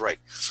exactly right.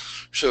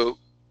 So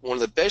one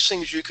of the best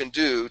things you can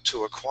do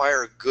to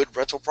acquire good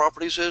rental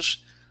properties is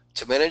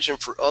to manage them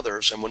for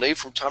others. And when they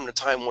from time to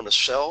time want to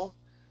sell,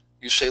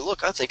 you say,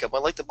 look, I think I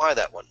might like to buy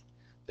that one,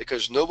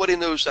 because nobody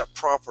knows that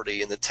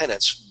property and the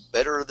tenants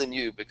better than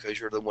you, because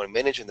you're the one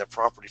managing that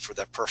property for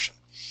that person.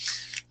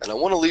 And I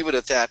want to leave it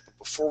at that. But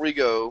before we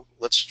go,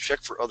 let's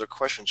check for other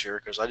questions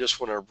here, because I just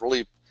want to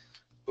really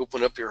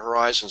open up your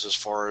horizons as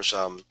far as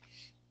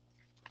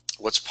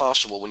what's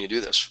possible when you do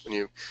this.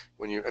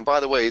 And by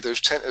the way,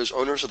 those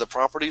owners of the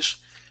properties,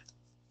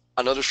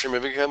 another stream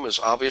of income is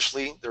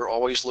obviously they're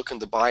always looking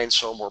to buy and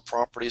sell more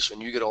properties,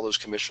 and you get all those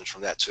commissions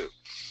from that too.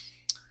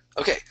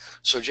 Okay,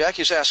 so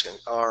Jackie's asking,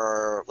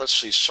 let's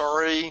see,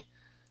 sorry,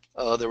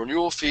 the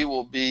renewal fee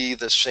will be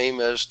the same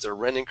as the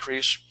rent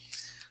increase?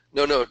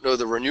 No,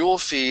 the renewal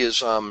fee is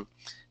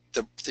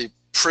the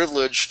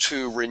privilege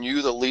to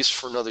renew the lease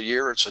for another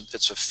year. It's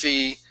a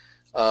fee.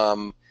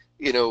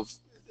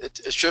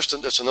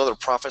 It's another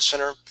profit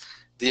center.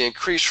 The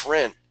increased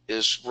rent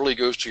really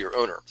goes to your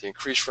owner. The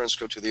increased rents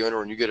go to the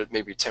owner, and you get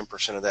maybe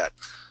 10% of that.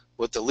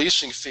 With the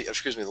leasing fee,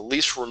 the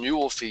lease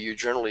renewal fee, you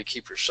generally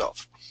keep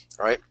yourself.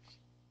 All right.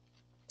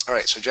 All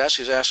right. So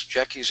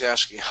Jackie's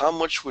asking, how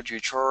much would you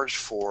charge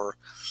for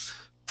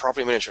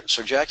property management?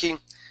 So Jackie,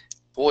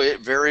 boy,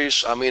 it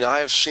varies. I mean, I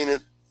have seen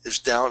it as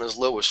down as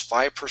low as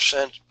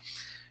 5%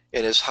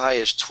 and as high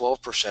as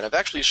 12%. I've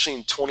actually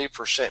seen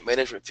 20%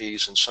 management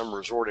fees in some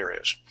resort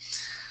areas.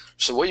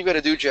 So what you got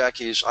to do,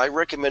 Jackie, is I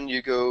recommend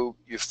you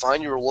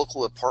find your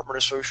local apartment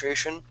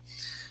association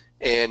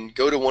and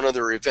go to one of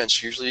their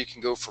events. Usually you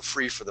can go for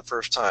free for the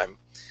first time,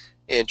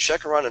 and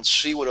check around and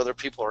see what other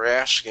people are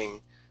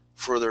asking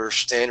for their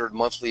standard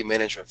monthly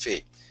management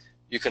fee.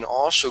 You can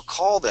also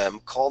call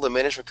the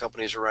management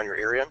companies around your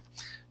area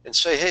and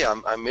say, hey,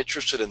 I'm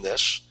interested in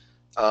this.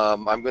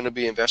 I'm going to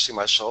be investing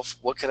myself.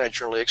 What can I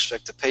generally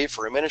expect to pay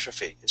for a management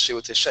fee? And see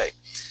what they say.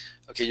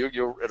 Okay,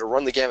 it'll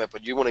run the gamut,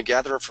 but you want to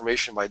gather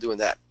information by doing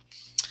that.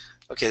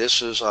 Okay,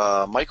 this is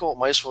Michael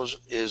Meisel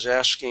is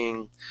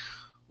asking,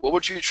 what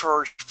would you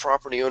charge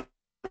property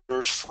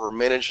owners for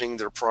managing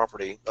their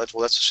property?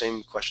 Well, that's the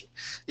same question.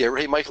 Yeah,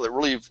 hey, Michael,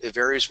 it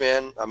varies,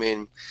 man. I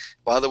mean,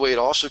 by the way, it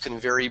also can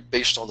vary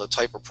based on the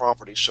type of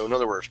property. So in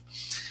other words,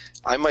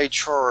 I might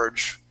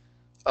charge,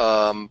 if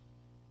I'm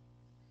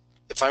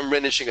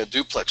managing a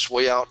duplex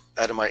way out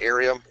of my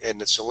area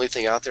and it's the only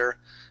thing out there,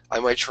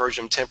 I might charge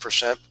them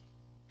 10%.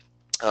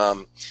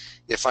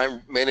 If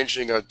I'm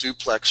managing a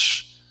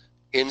duplex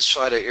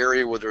inside an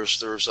area where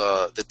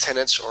the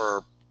tenants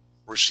are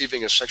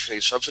receiving a Section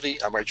 8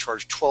 subsidy, I might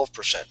charge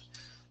 12%,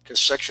 because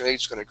Section 8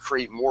 is going to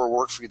create more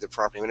work for you, the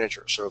property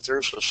manager. So if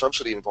there's a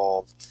subsidy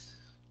involved,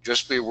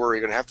 just be aware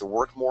you're going to have to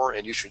work more,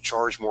 and you should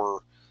charge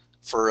more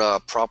for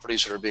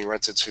properties that are being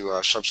rented to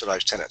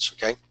subsidized tenants.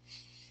 Okay.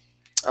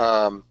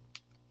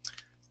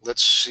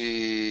 Let's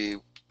see.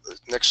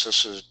 Next,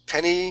 this is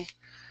Penny.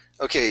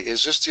 Okay,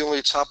 is this the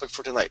only topic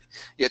for tonight?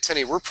 Yeah,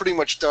 Penny, we're pretty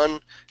much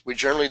done. We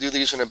generally do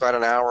these in about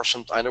an hour.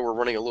 I know we're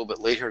running a little bit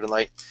late here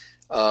tonight.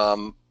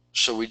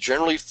 So we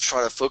generally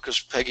try to focus,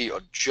 Peggy,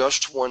 on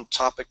just one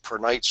topic per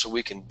night so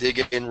we can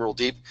dig in real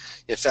deep.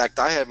 In fact,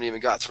 I haven't even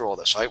got through all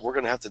this. We're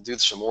going to have to do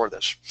some more of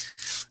this.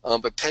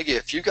 But Peggy,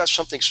 if you got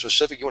something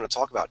specific you want to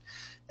talk about,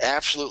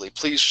 absolutely,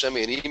 please send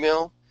me an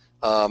email.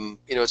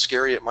 It's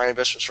Gary at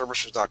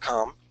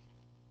myinvestmentservices.com.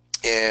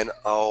 And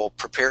I'll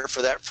prepare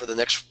for that for the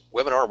next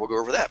webinar. We'll go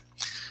over that.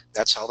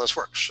 That's how this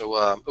works. So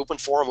open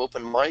forum,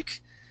 open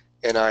mic,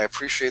 and I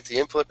appreciate the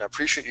input, and I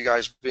appreciate you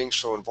guys being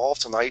so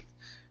involved tonight.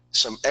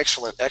 Some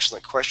excellent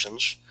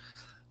questions.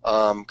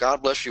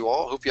 God bless you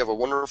all. Hope you have a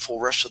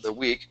wonderful rest of the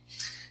week.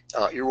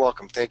 You're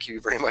welcome. Thank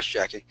you very much,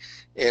 Jackie,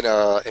 and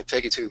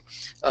Peggy too.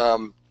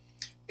 And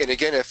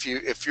again,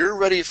 if you're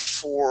ready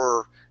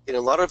for, a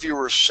lot of you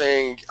were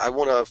saying, I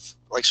want to,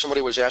 like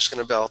somebody was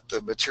asking about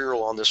the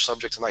material on this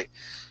subject tonight.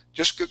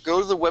 Just go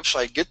to the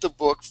website, get the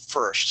book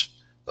first,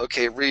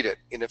 okay, read it.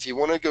 And if you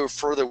want to go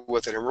further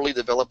with it and really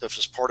develop this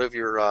as part of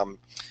your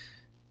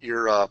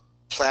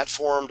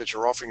platform that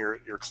you're offering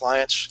your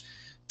clients,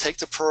 take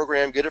the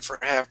program, get it for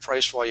half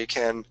price while you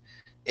can,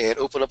 and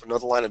open up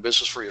another line of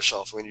business for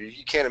yourself. I mean,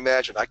 you can't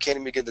imagine. I can't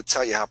even begin to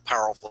tell you how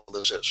powerful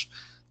this is.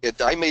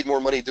 I made more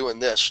money doing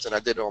this than I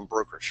did on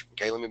brokerage,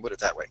 okay? Let me put it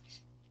that way.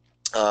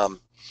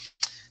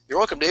 You're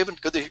welcome,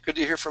 David. Good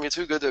to hear from you,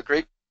 too.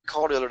 Great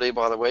call the other day,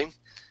 by the way.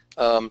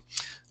 All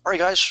right,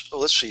 guys,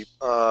 let's see.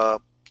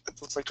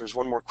 It looks like there's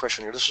one more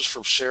question here. This is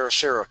from Sarah.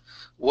 Sarah,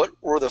 what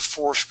were the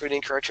 4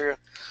 screening criteria?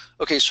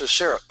 Okay, so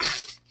Sarah,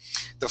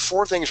 the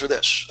 4 things are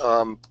this.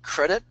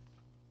 Credit,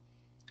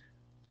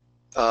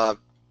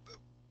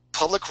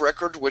 public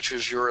record, which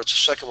is it's the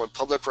second one,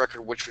 public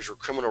record, which is your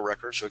criminal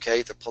records,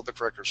 okay, the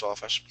public records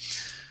office.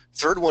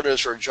 Third one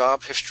is our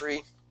job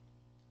history.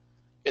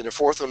 And the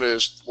 4th one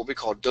is what we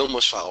call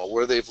domicile,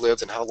 where they've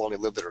lived and how long they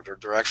lived there.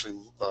 They're actually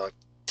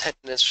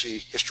tenancy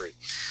history.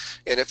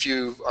 And if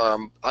you,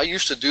 I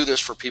used to do this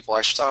for people.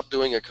 I stopped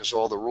doing it because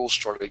all the rules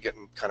started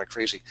getting kind of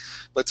crazy.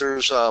 But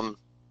there's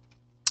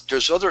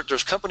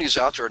companies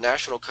out there,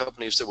 national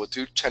companies, that will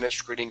do tenant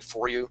screening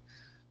for you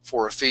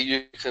for a fee.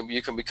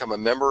 You can become a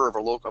member of a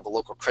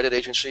local credit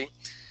agency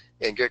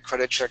and get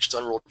credit checks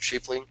done real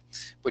cheaply.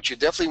 But you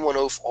definitely want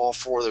all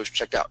 4 of those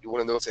checked out. You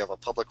want to know if they have a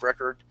public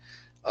record,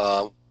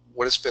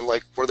 what it's been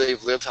like, where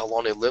they've lived, how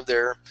long they lived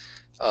there,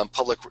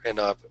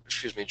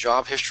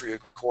 job history,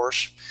 of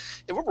course.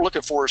 And what we're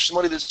looking for is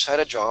somebody that's had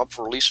a job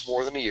for at least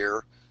more than a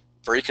year,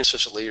 very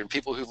consistently, and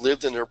people who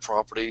lived in their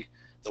property,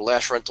 the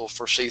last rental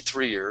for, say,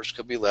 3 years,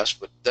 could be less,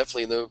 but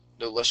definitely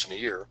no less than a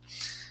year.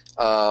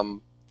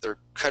 Their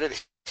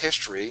credit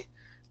history,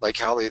 like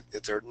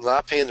if they're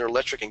not paying their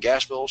electric and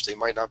gas bills, they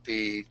might not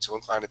be too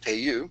inclined to pay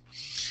you.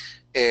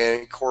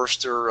 And of course,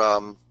 their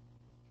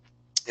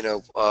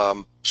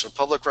so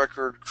public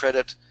record,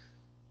 credit,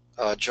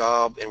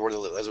 job, and where they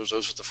live.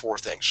 Those are the 4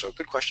 things. So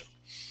good question.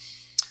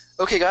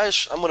 Okay,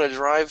 guys, I'm going to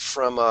drive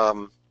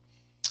from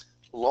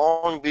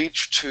Long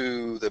Beach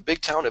to the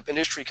big town of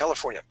Industry,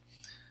 California.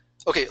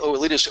 Okay,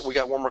 Alita's, we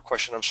got one more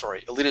question. I'm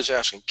sorry. Alita's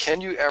asking,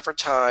 can you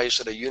advertise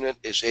that a unit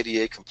is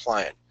ADA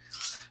compliant?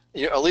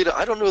 Alita,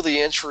 I don't know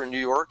the answer in New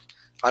York.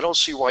 I don't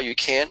see why you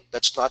can't.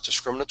 That's not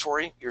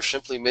discriminatory. You're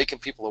simply making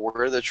people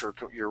aware that your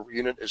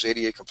unit is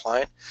ADA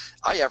compliant.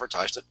 I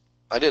advertised it.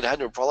 I had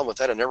no problem with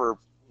that. I never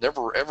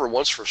ever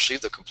once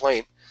received a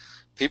complaint.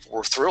 People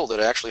were thrilled that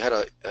I actually had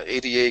a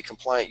ADA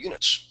compliant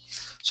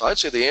units. So I'd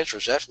say the answer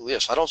is absolutely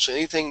yes. I don't see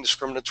anything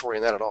discriminatory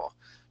in that at all.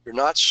 You're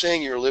not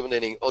saying you're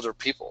eliminating other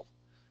people.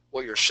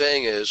 What you're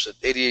saying is that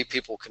ADA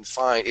people can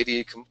find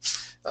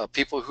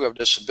people who have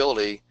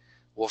disability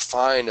will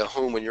find a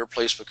home in your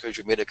place because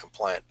you made it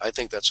compliant. I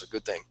think that's a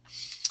good thing.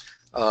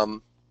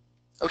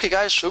 Okay,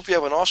 guys, hope you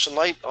have an awesome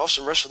night,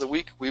 awesome rest of the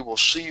week. We will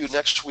see you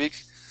next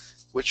week,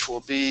 which will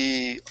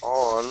be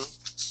on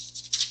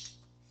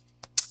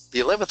the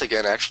 11th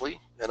again, actually,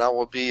 and I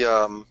will be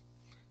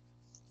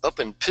up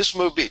in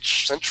Pismo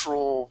Beach,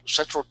 central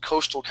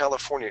coastal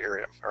California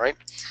area. All right.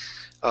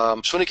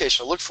 So in any case,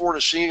 I look forward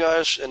to seeing you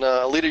guys. And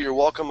Alita, you're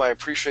welcome. I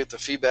appreciate the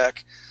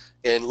feedback.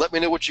 And let me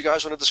know what you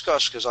guys want to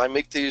discuss, because I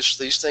make these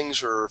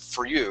things are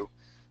for you.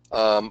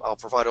 I'll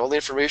provide all the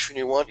information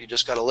you want. You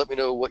just got to let me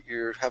know what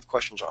you have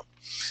questions on. All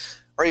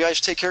right,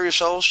 guys, take care of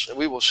yourselves, and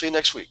we will see you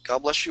next week. God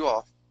bless you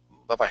all.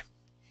 Bye-bye.